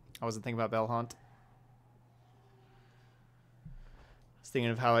 I wasn't thinking about Bell Hunt. I was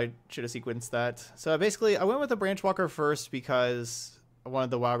thinking of how I should have sequenced that. So basically, I went with the Branch Walker first because I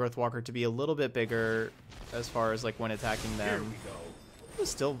wanted the Wild Growth Walker to be a little bit bigger as far as like when attacking them. Here we go. It was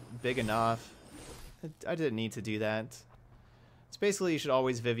still big enough. I didn't need to do that. So basically, you should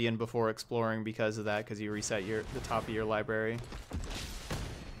always Vivian before exploring because of that, because you reset the top of your library.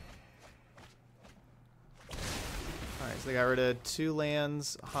 Alright, so they got rid of 2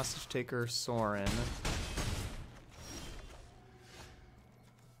 lands, Hostage Taker, Sorin.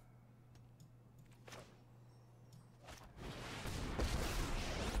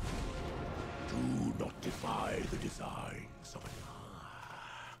 Do not defy the designs of an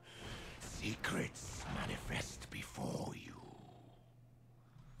secrets manifest before you.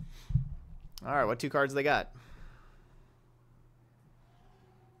 Alright, what 2 cards they got?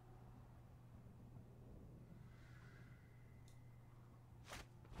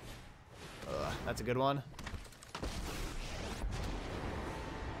 That's a good one.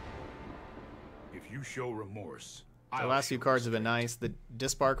 If you show remorse, The last few cards have been nice. The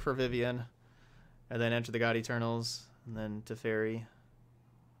Disbark for Vivian, and then Enter the God Eternals, and then Teferi.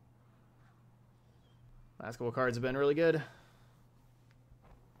 Last couple cards have been really good.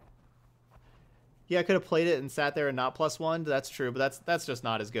 Yeah, I could have played it and sat there and not +1. That's true, but that's just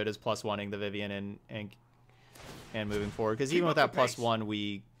not as good as +1ing the Vivian and moving forward. Because even with that +1,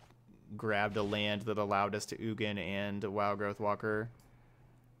 we grabbed a land that allowed us to Ugin and a Wild Growth Walker.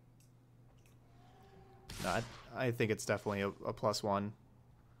 No, I think it's definitely a +1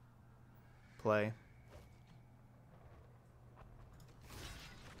 play.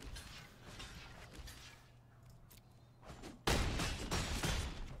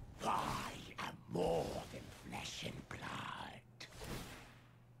 I am more than flesh and blood.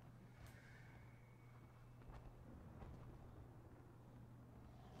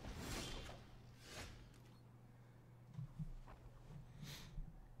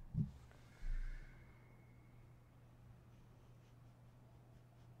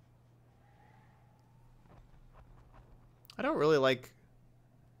 I don't really like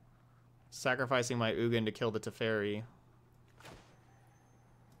sacrificing my Ugin to kill the Teferi.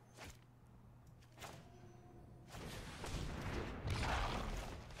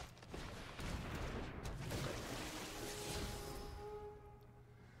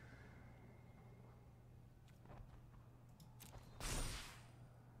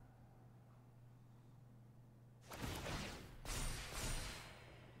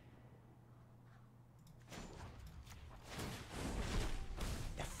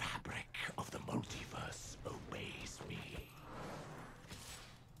 The fabric of the multiverse obeys me.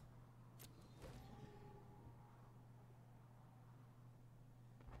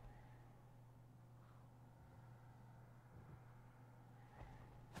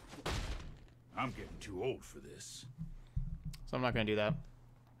 I'm getting too old for this. So I'm not going to do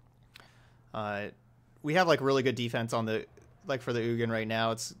that. We have like really good defense on the for the Ugin right now.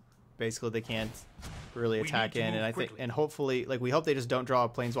 It's basically they can't really We attack need to in, and move I think quickly. and hopefully we hope they just don't draw a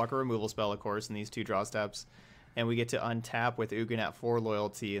Planeswalker removal spell, of course, in these 2 draw steps, and we get to untap with Ugin at 4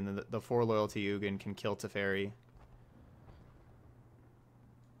 loyalty, and then the 4 loyalty Ugin can kill Teferi.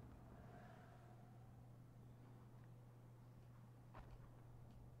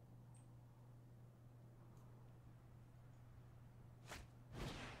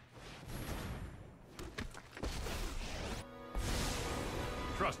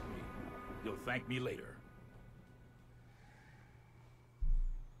 Trust me, you'll thank me later.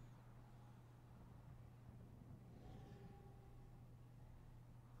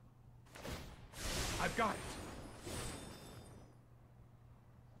 I've got it.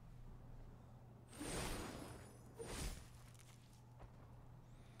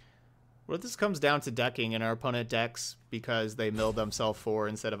 Well, this comes down to decking, and our opponent decks because they milled themselves 4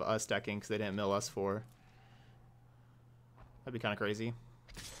 instead of us decking because they didn't mill us 4. That'd be kind of crazy.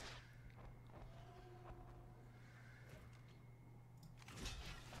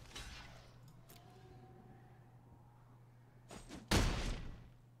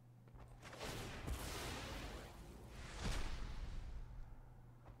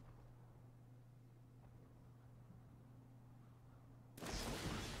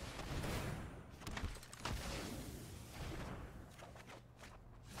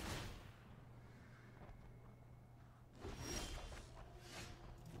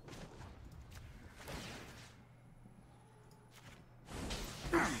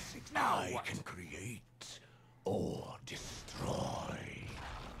 I can create or destroy.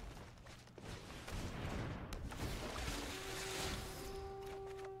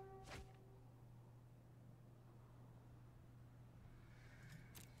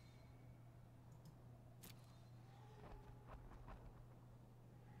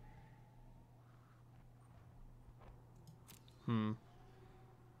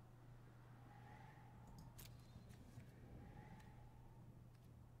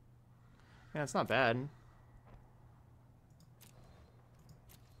 Yeah, it's not bad.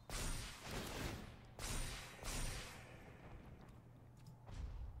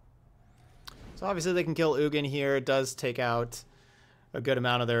 So obviously they can kill Ugin here. It does take out a good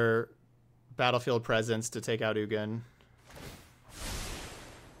amount of their battlefield presence to take out Ugin.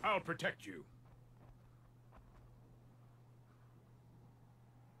 I'll protect you.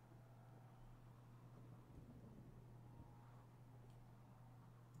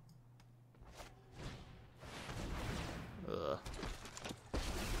 Ugh.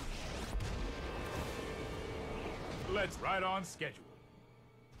 Let's ride on schedule.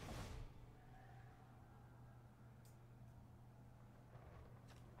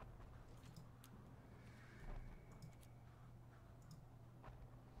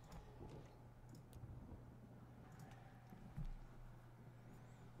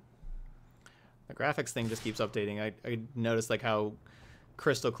 The graphics thing just keeps updating. I noticed like how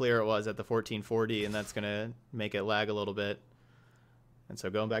crystal clear it was at the 1440, and that's gonna make it lag a little bit. And so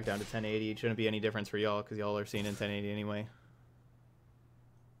going back down to 1080 shouldn't be any difference for y'all because y'all are seeing in 1080 anyway.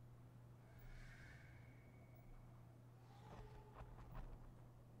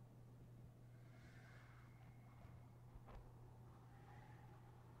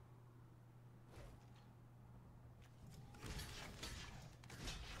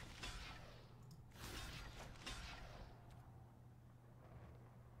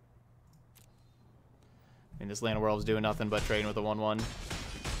 I mean, this Land of World's doing nothing but trading with a 1/1.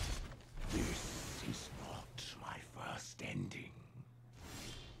 This is not my first ending.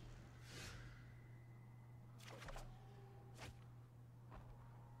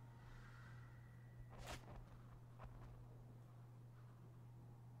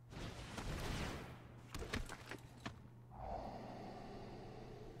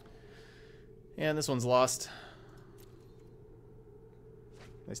 And this one's lost.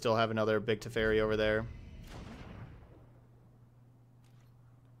 They still have another big Teferi over there.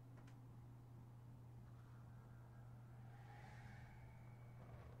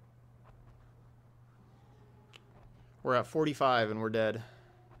 We're at 45 and we're dead.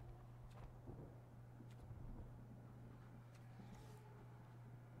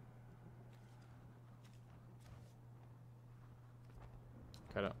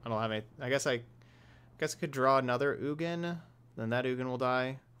 I don't have any. I guess I could draw another Ugin. Then that Ugin will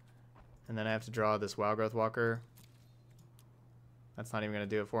die. And then I have to draw this Wild Growth Walker. That's not even going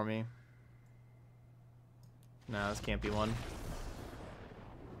to do it for me. No, this can't be one.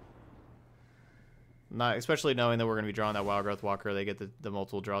 Not, especially knowing that we're going to be drawing that Wild Growth Walker. They get the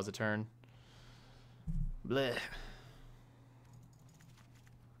multiple draws a turn. Blech.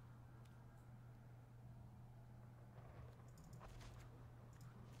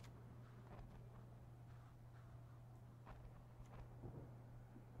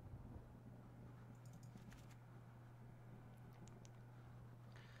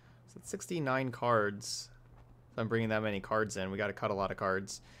 So it's 69 cards. If I'm bringing that many cards in, we got to cut a lot of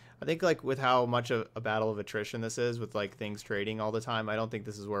cards. I think like with how much of a battle of attrition this is, with like things trading all the time, I don't think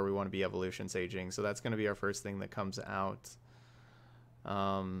this is where we want to be evolution saging. So that's going to be our first thing that comes out.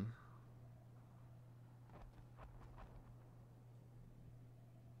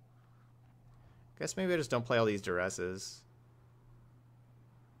 Guess maybe I just don't play all these Duresses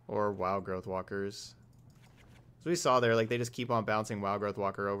or Wild Growth Walkers. As we saw there, like they just keep on bouncing Wild Growth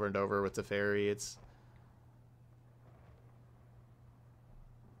Walker over and over with Teferi. It's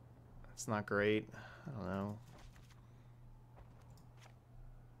not great. I don't know.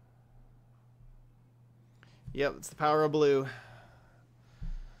 Yep, it's the power of blue.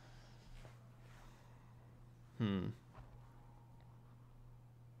 I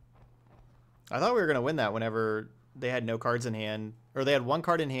thought we were going to win that whenever they had no cards in hand. Or they had one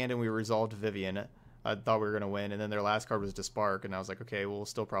card in hand and we resolved Vivian. I thought we were going to win. And then their last card was Despark. And I was like, okay, we'll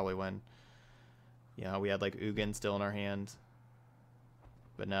still probably win. Yeah, we had like Ugin still in our hand.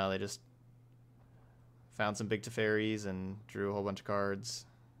 But now they just found some big Teferis and drew a whole bunch of cards.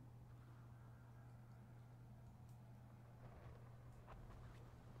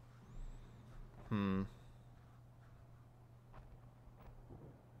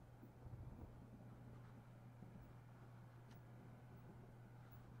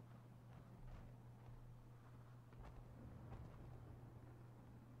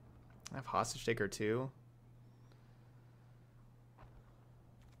 I have Hostage Taker too.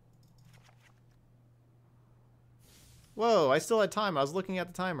 Whoa, I still had time. I was looking at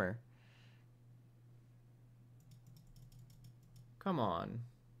the timer. Come on.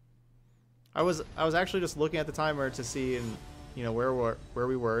 I was actually just looking at the timer to see, you know, where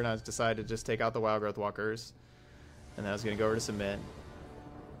we were, and I decided to just take out the Wild Growth Walkers, and then I was gonna go over to submit.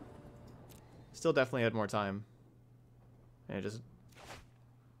 Still definitely had more time, and it just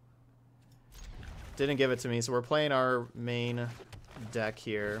didn't give it to me. So we're playing our main deck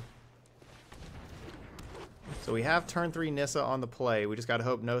here. So we have turn 3 Nissa on the play. We just gotta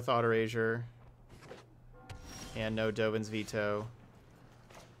hope no Thought Erasure and no Dovin's Veto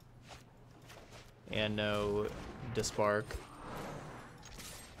and no Despark.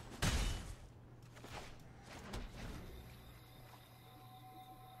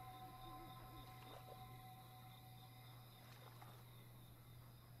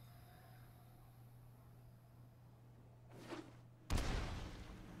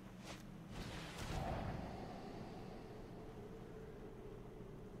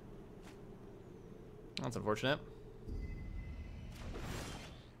 That's unfortunate.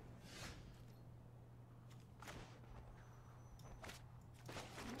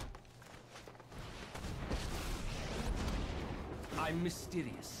 I'm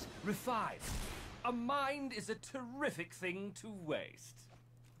mysterious, refined. A mind is a terrific thing to waste.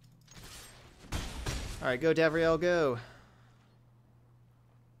 All right, go Davriel, go.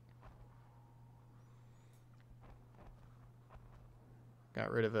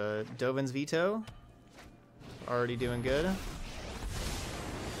 Got rid of a Dovin's Veto. Already doing good. I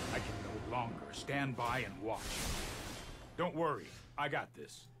can no longer stand by and watch. Don't worry, I got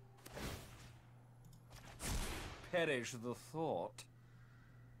this. Perish the thought.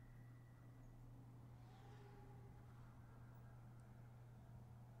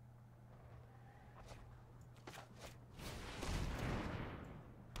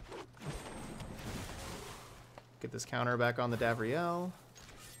 Get this counter back on the Davriel.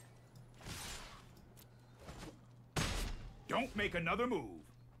 Don't make another move.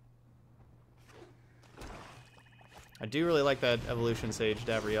 I do really like that Evolution Sage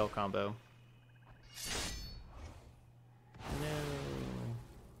Davriel combo. No.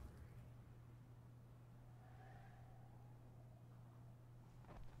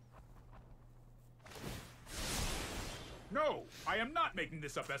 No, I am not making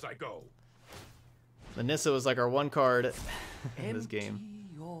this up as I go. The Nissa was like our one card in this game. Empty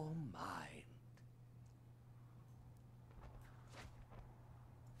your mind.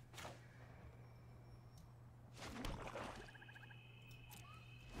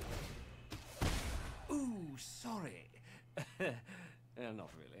 Ooh, sorry. Not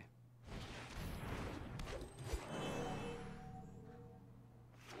really.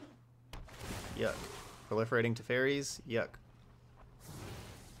 Yuck. Proliferating to fairies? Yuck.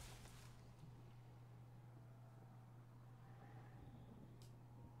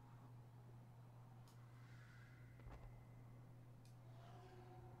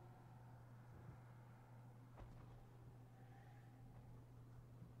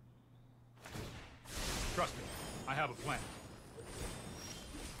 Trust me, I have a plan.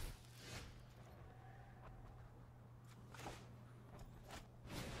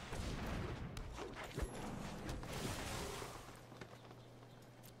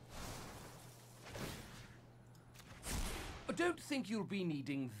 Don't think you'll be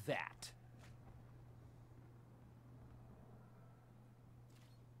needing that.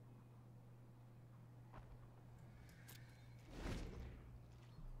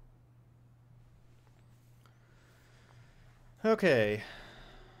 Okay.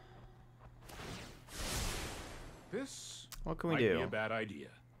 This What can we might do? be a bad idea.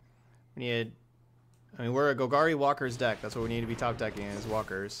 We need... I mean, we're a Golgari Walkers deck. That's what we need to be top decking is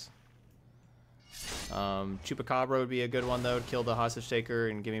Walkers. Chupacabra would be a good one, though, to kill the Hostage Taker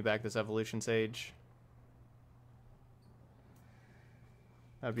and give me back this Evolution Sage.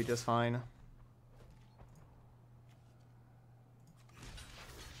 That'd be just fine.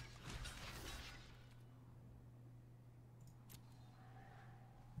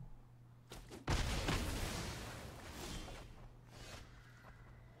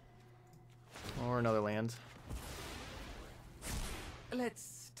 Or another land.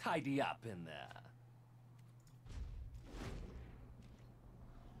 Let's tidy up in there.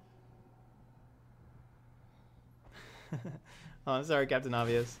 Oh, I'm sorry, Captain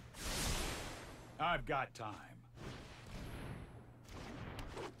Obvious. I've got time.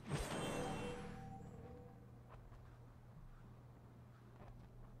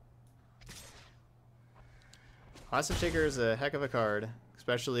 Hostage Taker is a heck of a card,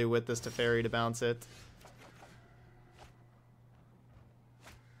 especially with this Teferi to bounce it.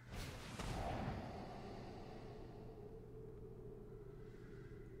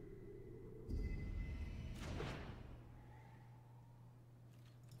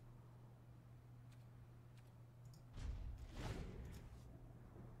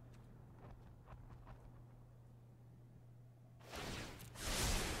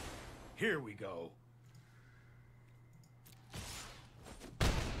 Here we go.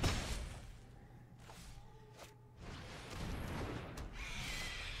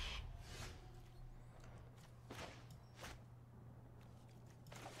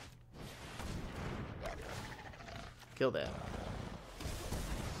 Kill that.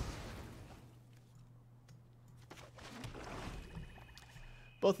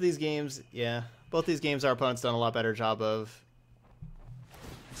 Both of these games, yeah. Both these games our opponent's done a lot better job of,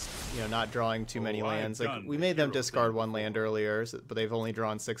 you know, not drawing too many lands. Like, we made them discard one land earlier, but they've only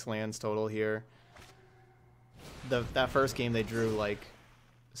drawn 6 lands total here. That first game they drew like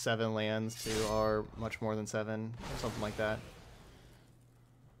 7 lands to our much more than 7, or something like that.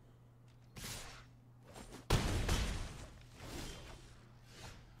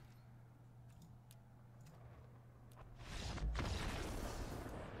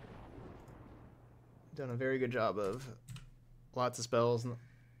 Done a very good job of lots of spells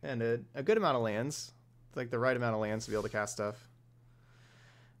and a good amount of lands. Like the right amount of lands to be able to cast stuff.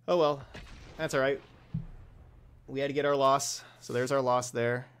 Oh well, that's alright. We had to get our loss, so there's our loss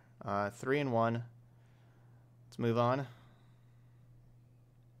there. 3-1. Let's move on.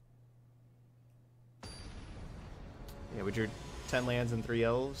 Yeah, we drew 10 lands and 3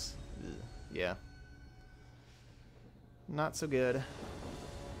 elves. Ugh, yeah. Not so good.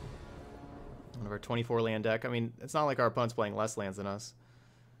 One of our 24 land deck. I mean, it's not like our opponent's playing less lands than us.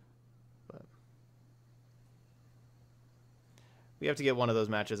 But we have to get one of those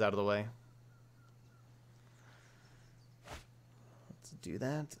matches out of the way. Let's do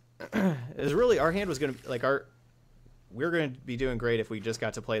that. It was really, our hand was going to, like, we were going to be doing great if we just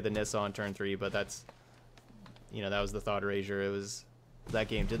got to play the Nissa on turn 3, but that's, you know, that was the Thought Erasure. It was that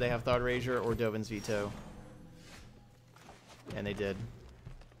game. Did they have Thought Erasure or Dovin's Veto? And they did.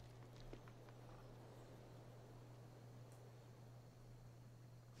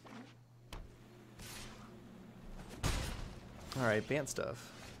 Alright, ban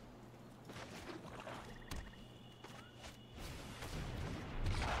stuff.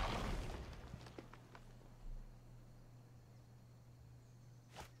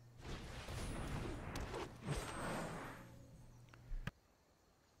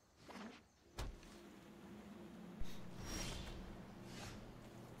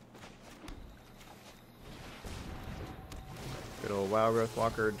 Wild Growth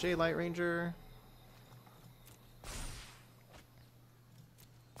Walker, Jade Light Ranger.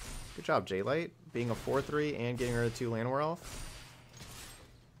 Good job, Jade Light. Being a 4/3 and getting rid of 2 Land War Elf.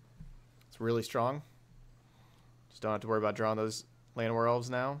 It's really strong. Just don't have to worry about drawing those Land War Elves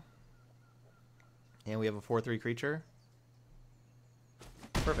now. And we have a 4/3 creature.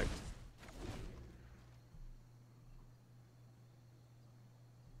 Perfect.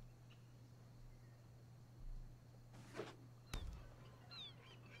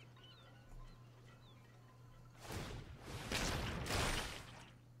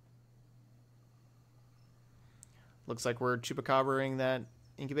 Looks like we're chupacabring that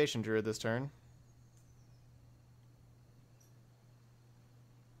Incubation Druid this turn.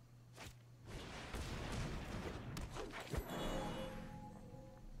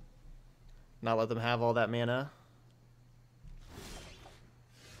 Not let them have all that mana.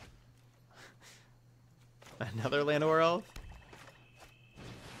 Another Llanowar Elf.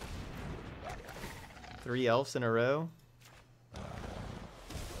 3 elves in a row.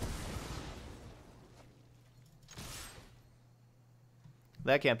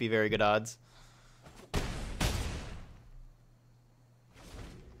 That can't be very good odds.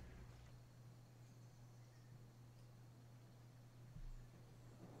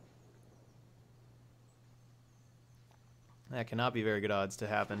 That cannot be very good odds to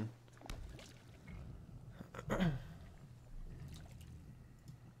happen.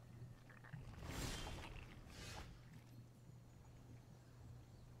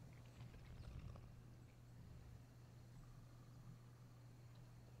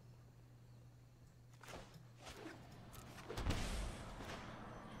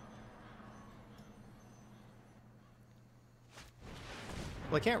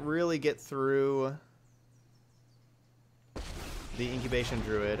 Well, I can't really get through the Incubation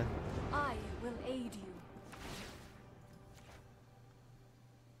Druid. I will aid you.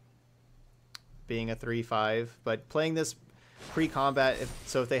 Being a 3/5, but playing this pre-combat,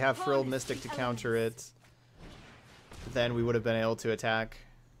 so if they have Frilled Mystic to counter it, then we would have been able to attack.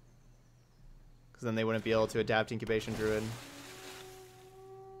 Because then they wouldn't be able to adapt Incubation Druid.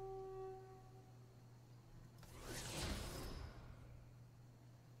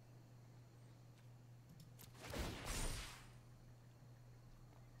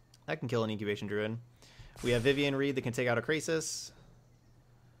 That can kill an Incubation Druid. We have Vivian Reed that can take out a Krasis.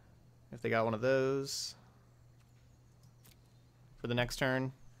 If they got one of those for the next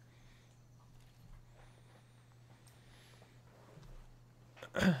turn.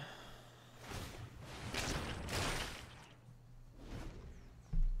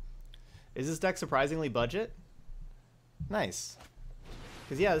 Is this deck surprisingly budget? Nice.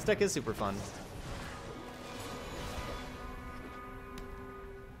 Because yeah, this deck is super fun.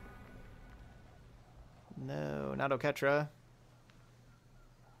 No, not Oketra.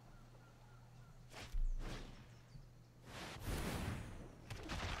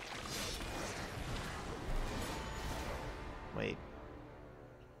 Wait.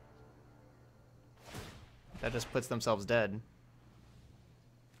 That just puts themselves dead.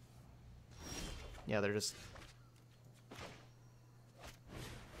 Yeah, they're just...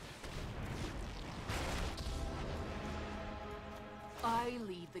 I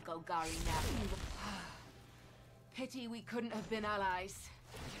lead the Golgari now. Pity we couldn't have been allies.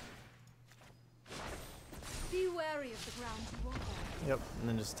 Be wary of the ground you walk on. Yep, and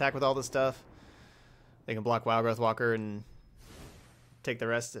then just attack with all this stuff. They can block Wild Growth Walker and take the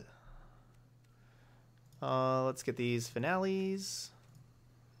rest. Let's get these finales.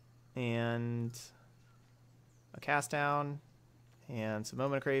 And a cast down. And some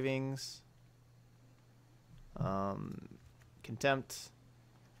Moment of Cravings. Contempt.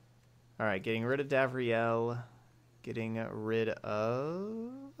 Alright, getting rid of Davriel. Getting rid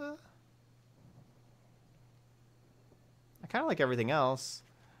of... I kind of like everything else.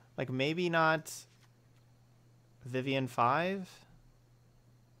 Like, maybe not Vivian 5?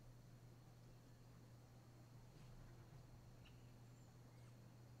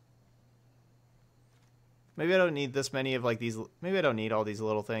 Maybe I don't need this many of, like, these... Maybe I don't need all these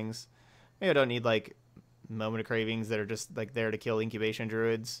little things. Maybe I don't need, like, Moment of Cravings that are just, like, there to kill Incubation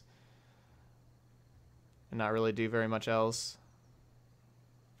Druids. And not really do very much else.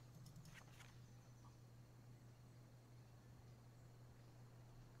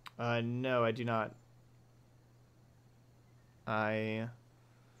 No, I do not. I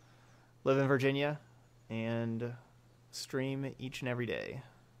live in Virginia and stream each and every day.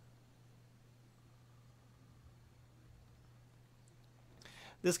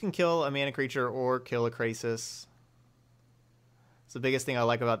 This can kill a mana creature or kill a Krasis. It's the biggest thing I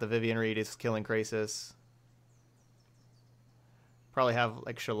like about the Vivian Reed is killing Krasis. probably have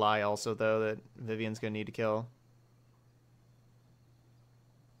like Shalai also though that Vivian's gonna need to kill.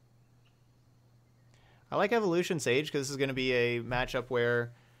 I like Evolution Sage because this is gonna be a matchup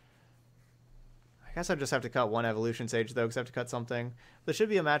where I guess I just have to cut one Evolution Sage though because I have to cut something. There should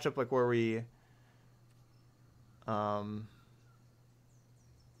be a matchup like where we yeah, I'm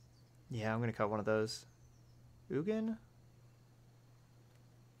gonna cut one of those. Ugin?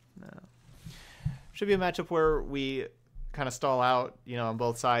 No. Should be a matchup where we kind of stall out, you know, on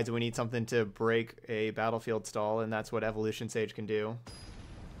both sides, and we need something to break a battlefield stall, and that's what Evolution Sage can do.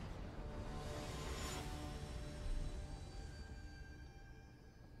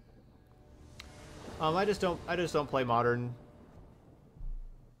 I just don't play Modern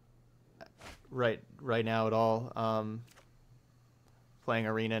right now at all. Playing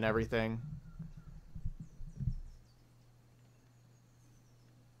Arena and everything.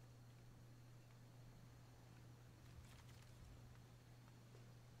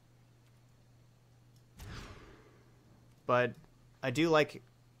 But I do like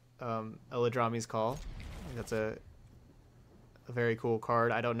Eladrami's Call. I think that's a very cool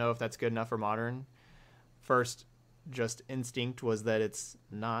card. I don't know if that's good enough for Modern. First, just instinct was that it's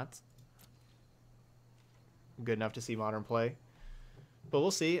not good enough to see Modern play. But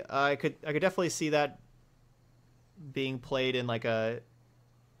we'll see. I could definitely see that being played in like a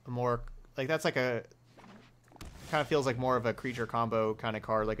more like that's like a kind of feels like more of a creature combo kind of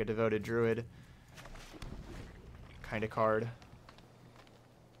card, like a Devoted Druid kind of card.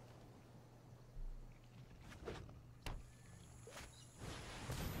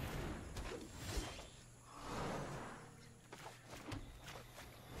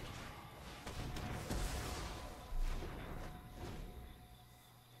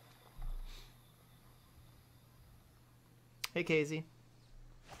 Hey, Casey.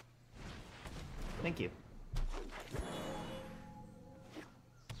 Thank you.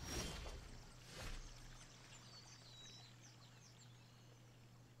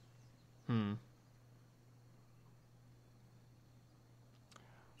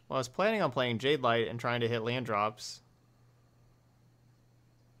 Well, I was planning on playing Jade Light and trying to hit land drops.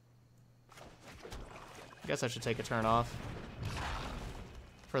 I guess I should take a turn off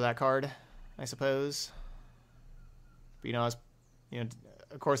for that card, I suppose. But, you know,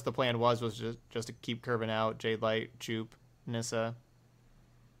 of course the plan was just to keep curving out Jade Light, Choop, Nissa.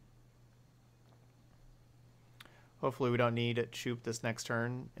 Hopefully we don't need Choop this next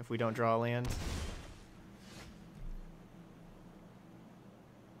turn if we don't draw a land.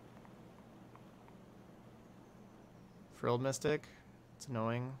 Frilled Mystic. It's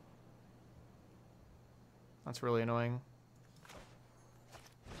annoying. That's really annoying.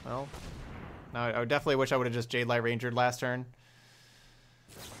 Well, now I definitely wish I would have just Jade Light Rangered last turn.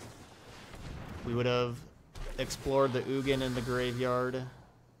 We would have explored the Ugin in the graveyard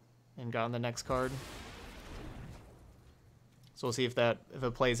and gotten the next card. So we'll see if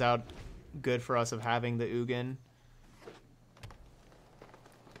it plays out good for us of having the Ugin.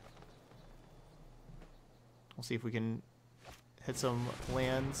 We'll see if we can hit some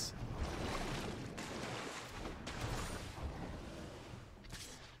lands.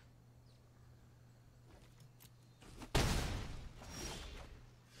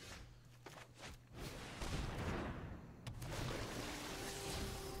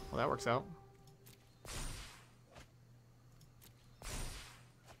 Well, that works out.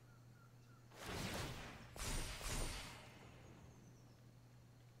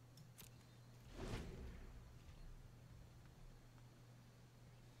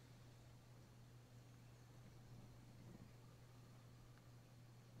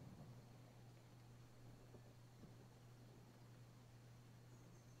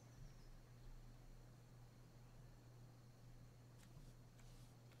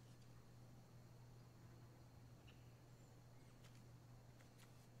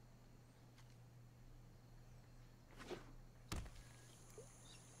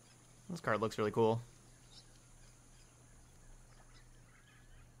 This card looks really cool.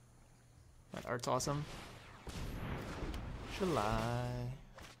 That art's awesome. Shalai.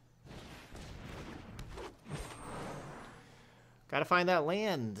 Gotta find that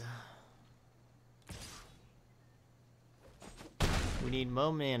land. We need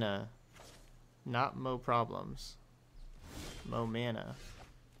mo mana, not mo problems. Mo mana.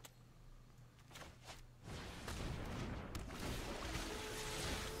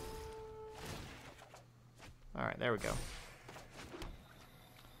 All right, there we go.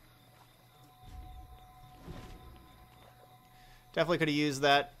 Definitely could have used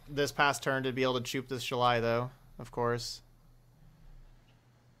that this past turn to be able to choop this Shalai, though, of course.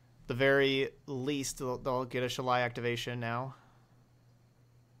 The very least, they'll get a Shalai activation now.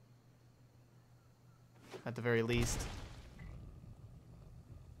 at the very least.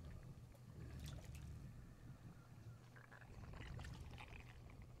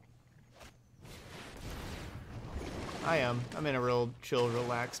 I am. I'm in a real chill,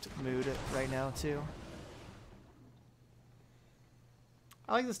 relaxed mood right now, too.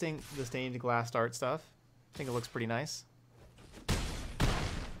 I like the stained glass art stuff. I think it looks pretty nice.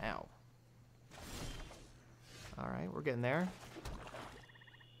 Ow. Alright, we're getting there.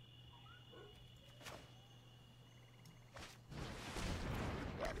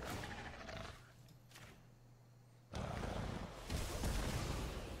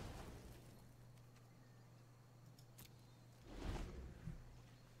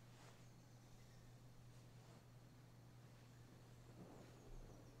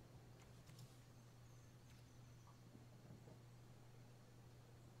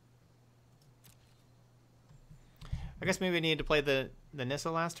 I guess maybe I need to play the Nissa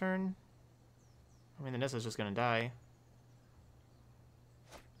last turn. I mean, the Nissa's just gonna die.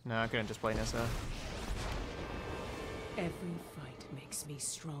 No, I couldn't just play Nissa. Every fight makes me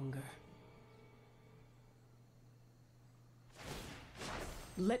stronger.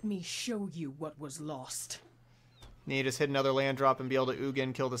 Let me show you what was lost. Need to just hit another land drop and be able to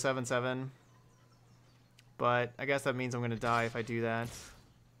Ugin kill the 7/7. But I guess that means I'm gonna die if I do that.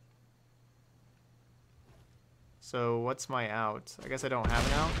 So what's my out? I guess I don't have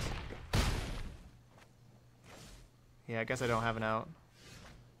an out. Yeah, I guess I don't have an out.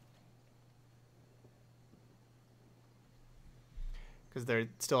 Because they're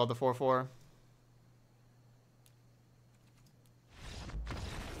still at the 4/4.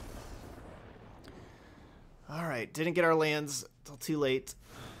 Alright, didn't get our lands till too late.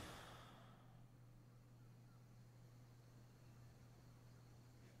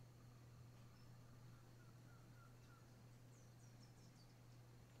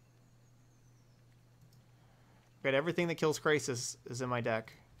 Got everything that kills Krasis is in my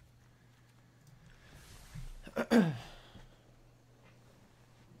deck.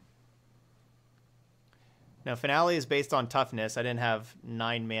 Now, Finale is based on toughness. I didn't have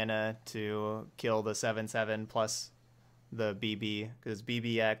 9 mana to kill the 7/7 plus the BB, because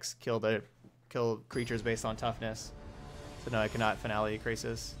BBX kill creatures based on toughness. So no, I cannot Finale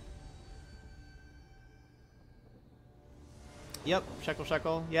Krasis. Yep, Shekel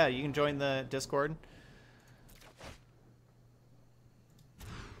Shekel. Yeah, you can join the Discord.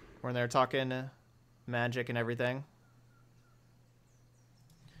 We're in there talking magic and everything.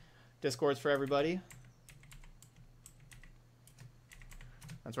 Discord's for everybody.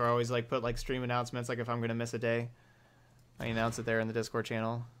 That's where I always like put like stream announcements, like if I'm gonna miss a day, I announce it there in the Discord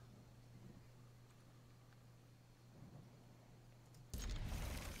channel.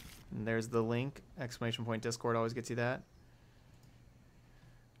 And there's the link, !! Discord always gets you that.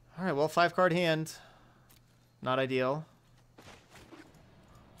 Alright, well, 5-card hand. Not ideal.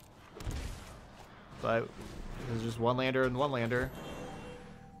 But there's just one lander and one lander.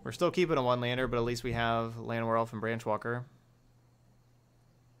 We're still keeping a one lander, but at least we have Llanowar Elf and Branchwalker.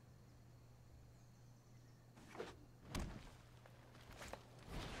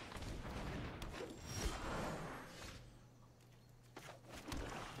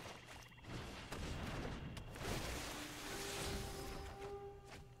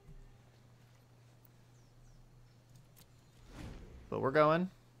 But we're going.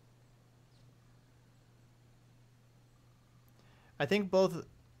 I think both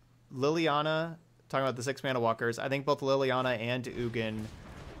Liliana, talking about the 6-mana walkers, I think both Liliana and Ugin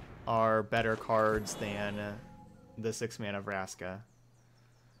are better cards than the 6-mana Vraska.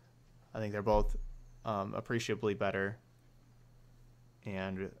 I think they're both appreciably better,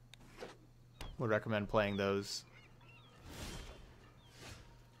 and would recommend playing those.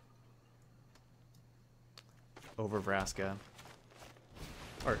 Over Vraska.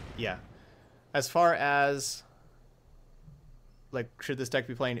 Or, yeah. As far as like, should this deck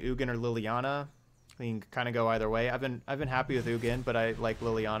be playing Ugin or Liliana? I can kind of go either way. I've been happy with Ugin, but I like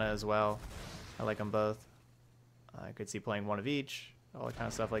Liliana as well. I like them both. I could see playing one of each, all that kind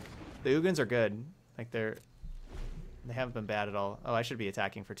of stuff. Like, the Ugins are good. Like, they haven't been bad at all. Oh, I should be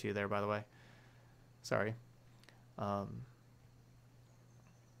attacking for 2 there, by the way. Sorry. But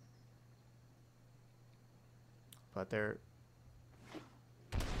the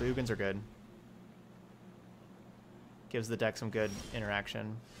Ugins are good. Gives the deck some good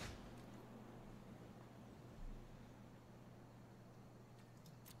interaction.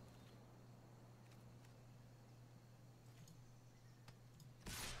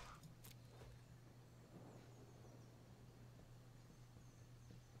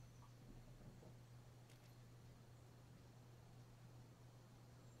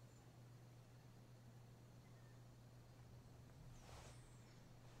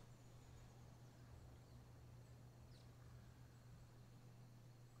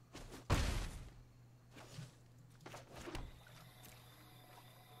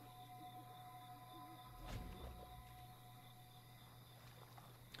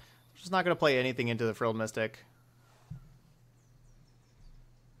 just not going to play anything into the Frilled Mystic.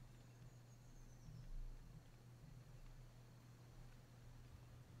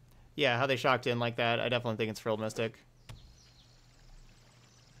 Yeah, how they shocked in like that, I definitely think it's Frilled Mystic.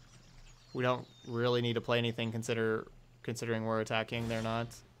 We don't really need to play anything considering we're attacking, they're not.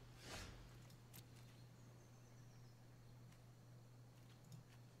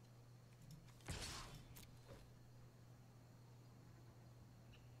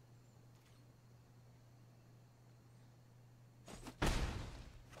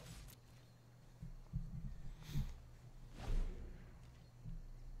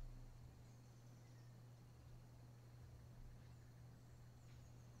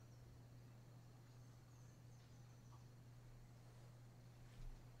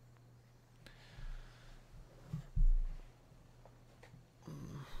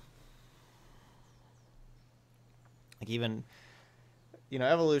 Like even, you know,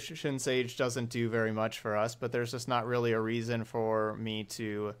 Evolution Sage doesn't do very much for us, but there's just not really a reason for me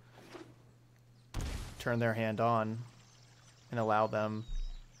to turn their hand on and allow them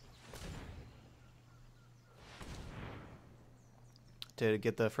to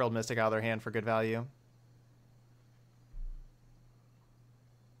get the Frilled Mystic out of their hand for good value.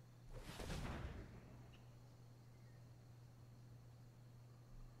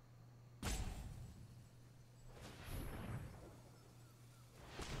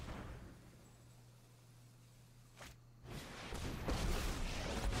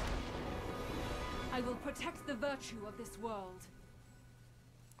 I will protect the virtue of this world.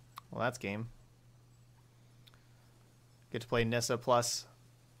 Well, that's game. Get to play Nissa plus.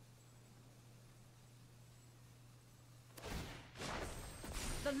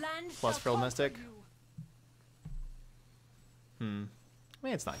 The land Plus shall Frilled conquer Mystic. you. I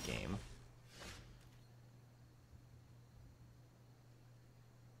mean, it's not game.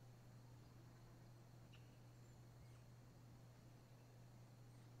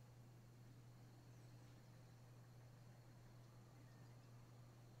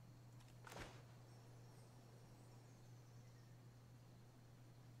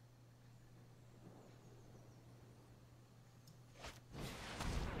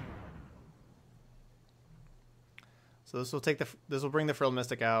 So this will bring the Frilled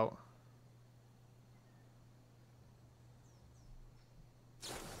Mystic out.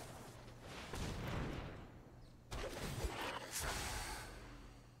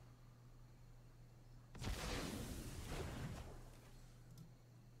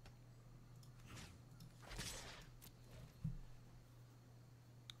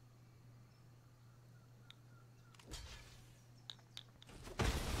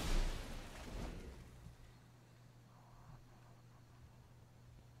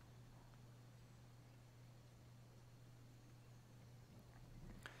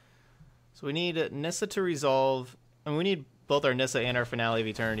 So we need Nissa to resolve, and we need both our Nissa and our Finale of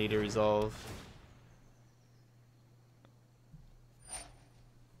Eternity to resolve.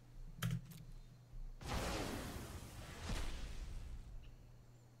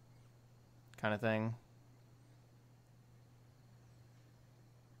 Kind of thing.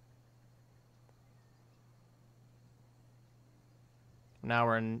 Now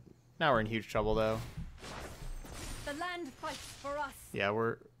we're in huge trouble though. The land fights for us. Yeah,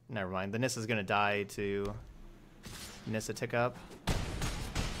 never mind. The Nissa's gonna die to Nissa tick up.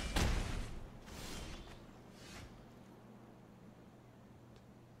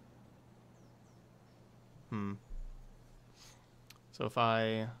 So if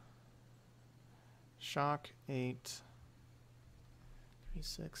I shock 8, 3,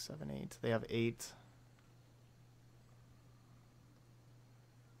 6, 7, 8, they have 8.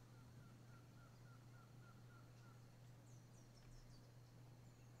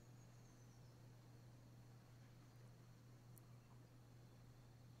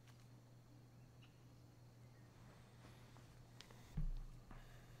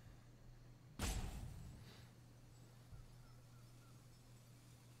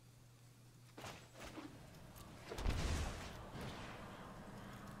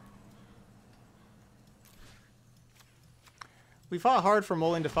 We fought hard from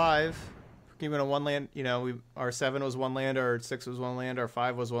rolling to 5. Even a 1 land, you know, our 7 was 1 land, our 6 was 1 land, our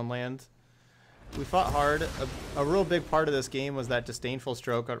 5 was 1 land. We fought hard. A real big part of this game was that Disdainful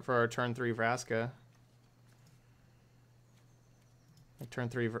Stroke for our turn 3 Vraska. Like turn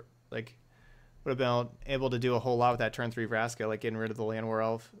 3, like, would have been able to do a whole lot with that turn 3 Vraska, like getting rid of the Land War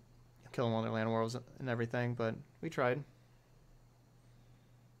Elf, killing all the Land War Elves and everything, but we tried.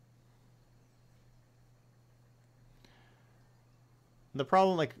 The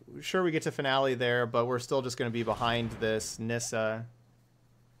problem, like, sure we get to Finale there, but we're still just going to be behind this Nissa.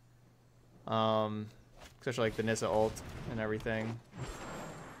 Especially like the Nissa ult and everything.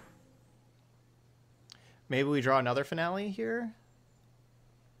 Maybe we draw another finale here.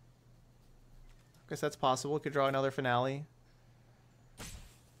 I guess that's possible. We could draw another finale.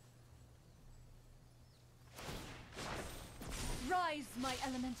 Rise, my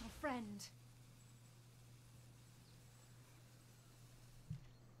elemental friend.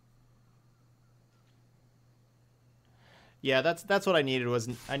 Yeah, that's what I needed. Was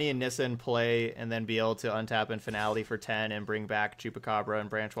I needed Nissa in play and then be able to untap and finality for 10 and bring back Chupacabra and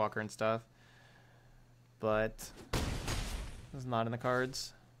Branchwalker and stuff. But it's not in the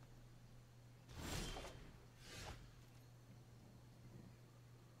cards.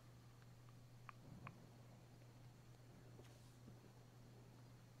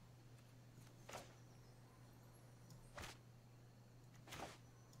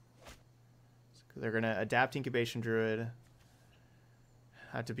 So they're gonna adapt Incubation Druid.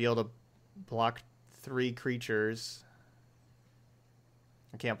 Have to be able to block 3 creatures.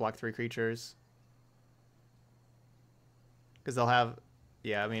 I can't block 3 creatures. Because they'll have,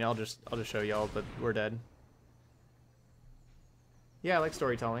 yeah. I mean, I'll just show y'all, but we're dead. Yeah, I like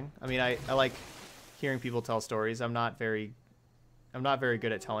storytelling. I mean, I like hearing people tell stories. I'm not very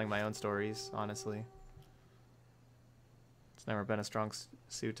good at telling my own stories, honestly. It's never been a strong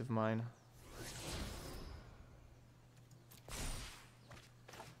suit of mine.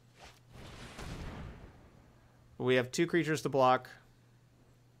 We have 2 creatures to block,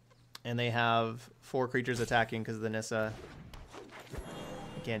 and they have 4 creatures attacking because of the Nissa.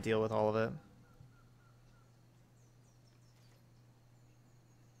 I can't deal with all of it.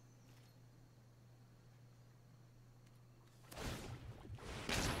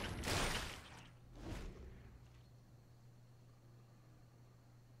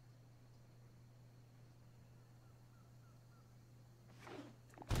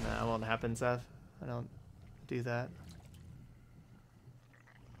 Nah, it won't happen, Seth. I don't do that.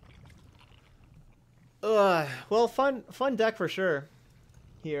 Well, fun deck for sure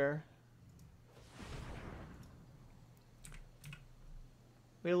here.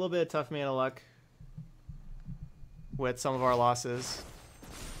 We had a little bit of tough mana luck with some of our losses.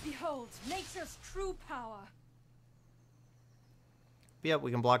 Behold, nature's true power. Yep,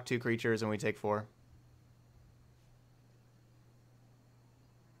 we can block 2 creatures and we take 4.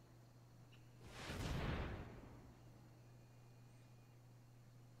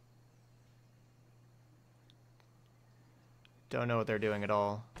 Don't know what they're doing at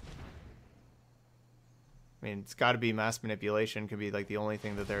all. I mean, it's got to be mass manipulation. Could be like the only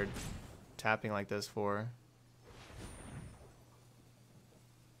thing that they're tapping like this for.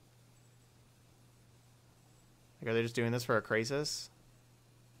 Like, are they just doing this for a Krasis?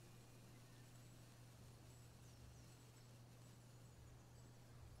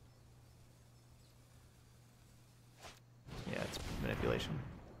 Yeah, it's manipulation.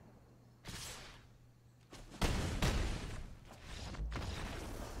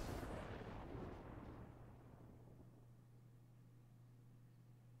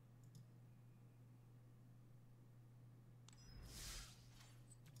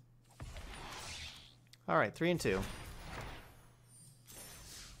 All right, 3 and 2.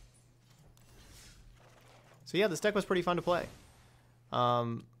 So yeah, this deck was pretty fun to play.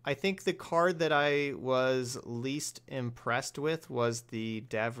 I think the card that I was least impressed with was the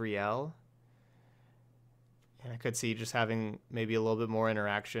Davriel. And I could see just having maybe a little bit more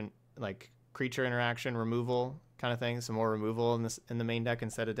interaction, like creature interaction, removal kind of thing. Some more removal in the main deck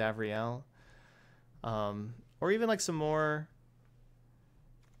instead of Davriel. Or even like some more...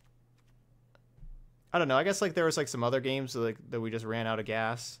 I don't know. I guess like there was like some other games like that we just ran out of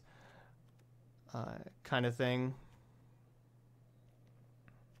gas, kind of thing.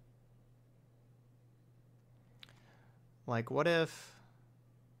 Like what if?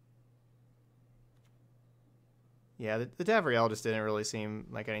 Yeah, the Davriel just didn't really seem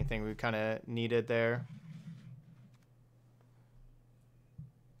like anything we kind of needed there.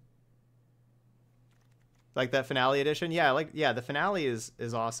 Like that finale edition, yeah. The finale is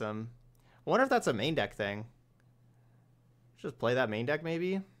awesome. I wonder if that's a main deck thing. Just play that main deck,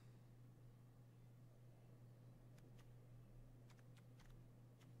 maybe?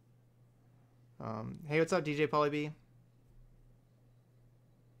 Hey, what's up, DJ Polyb?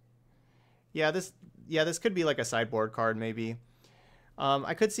 Yeah, this could be like a sideboard card, maybe.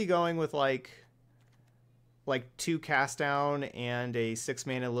 I could see going with like 2 cast down and a 6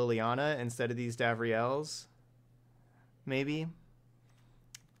 mana Liliana instead of these Davriels. Maybe.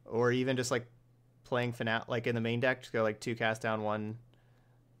 Or even just like playing like in the main deck, just go like 2 cast down, 1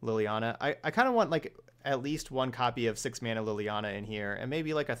 Liliana. I kind of want like at least one copy of 6-mana Liliana in here, and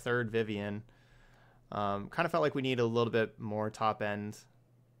maybe like a third Vivian. Kind of felt like we need a little bit more top end,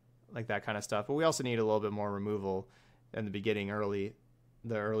 like that kind of stuff. But we also need a little bit more removal in the beginning,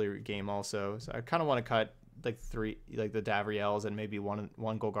 the earlier game also. So I kind of want to cut like the Davriels and maybe one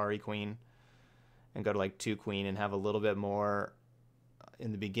Golgari Queen, and go to like 2 Queen and have a little bit more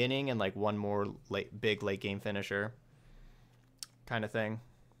in the beginning and like one more big late game finisher kind of thing.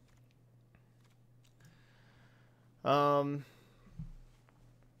 All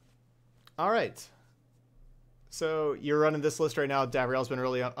right. So you're running this list right now. Davriel's been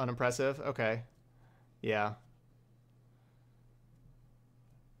really unimpressive. Okay. Yeah.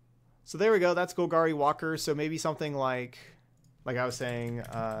 So there we go. That's Golgari Walker. So maybe something like I was saying,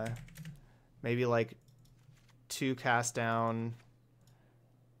 maybe like 2 cast down,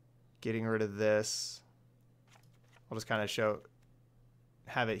 getting rid of this. I'll just kind of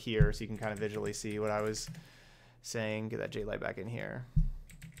have it here so you can kind of visually see what I was saying. Get that J-Light back in here.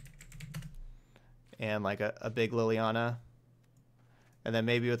 And like a big Liliana. And then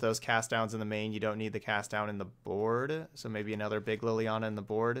maybe with those cast downs in the main, you don't need the cast down in the board. So maybe another big Liliana in the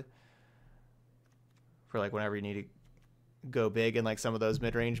board for like whenever you need to go big in like some of those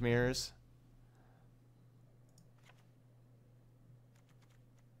mid-range mirrors.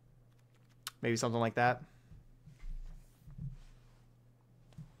 Maybe something like that.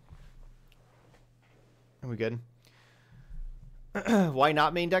 Are we good? Why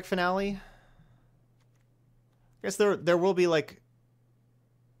not main deck Finale? I guess there will be like,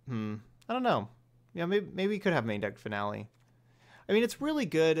 I don't know. Yeah, maybe we could have main deck Finale. I mean, it's really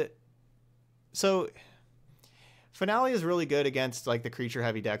good. So Finale is really good against like the creature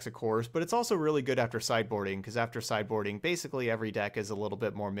heavy decks, of course, but it's also really good after sideboarding, because after sideboarding, basically every deck is a little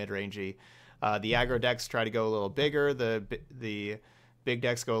bit more mid-rangey. The aggro decks try to go a little bigger. The big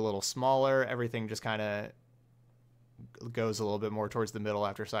decks go a little smaller. Everything just kind of goes a little bit more towards the middle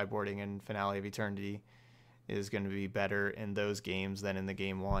after sideboarding, and Finale of Eternity is going to be better in those games than in the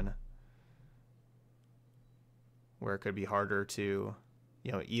game 1, where it could be harder to,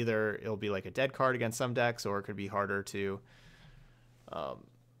 either it'll be like a dead card against some decks, or it could be harder to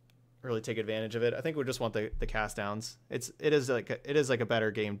really take advantage of it. I think we just want the cast downs. It is like a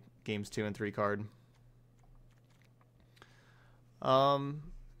better games 2 and 3 card. I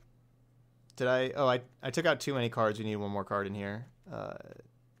took out too many cards. We need one more card in here.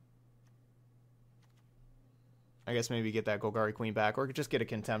 I guess maybe get that Golgari Queen back, or just get a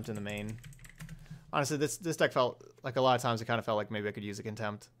Contempt in the main. Honestly, this deck felt like a lot of times it kind of felt like maybe I could use a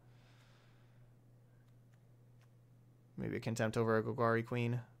Contempt. Maybe a Contempt over a Golgari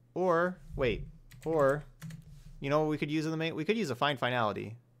Queen. Or, you know what we could use in the main? We could use a Find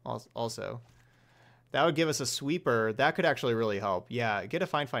Finality also. That would give us a sweeper. That could actually really help. Yeah, get a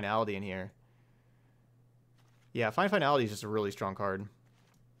Find Finality in here. Yeah, Find Finality is just a really strong card.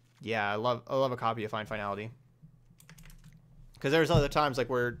 Yeah, I love a copy of Find Finality. Because there's other times like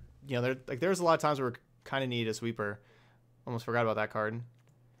where, there's a lot of times where we kind of need a sweeper. Almost forgot about that card.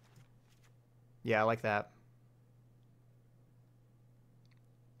 Yeah, I like that.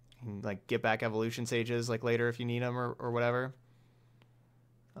 You can, like, get back Evolution Sages like later if you need them or whatever.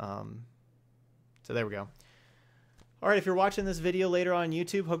 So there we go. All right, if you're watching this video later on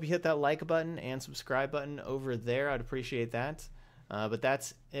YouTube, hope you hit that like button and subscribe button over there. I'd appreciate that. But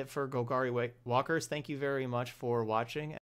that's it for Golgari Walkers. Thank you very much for watching.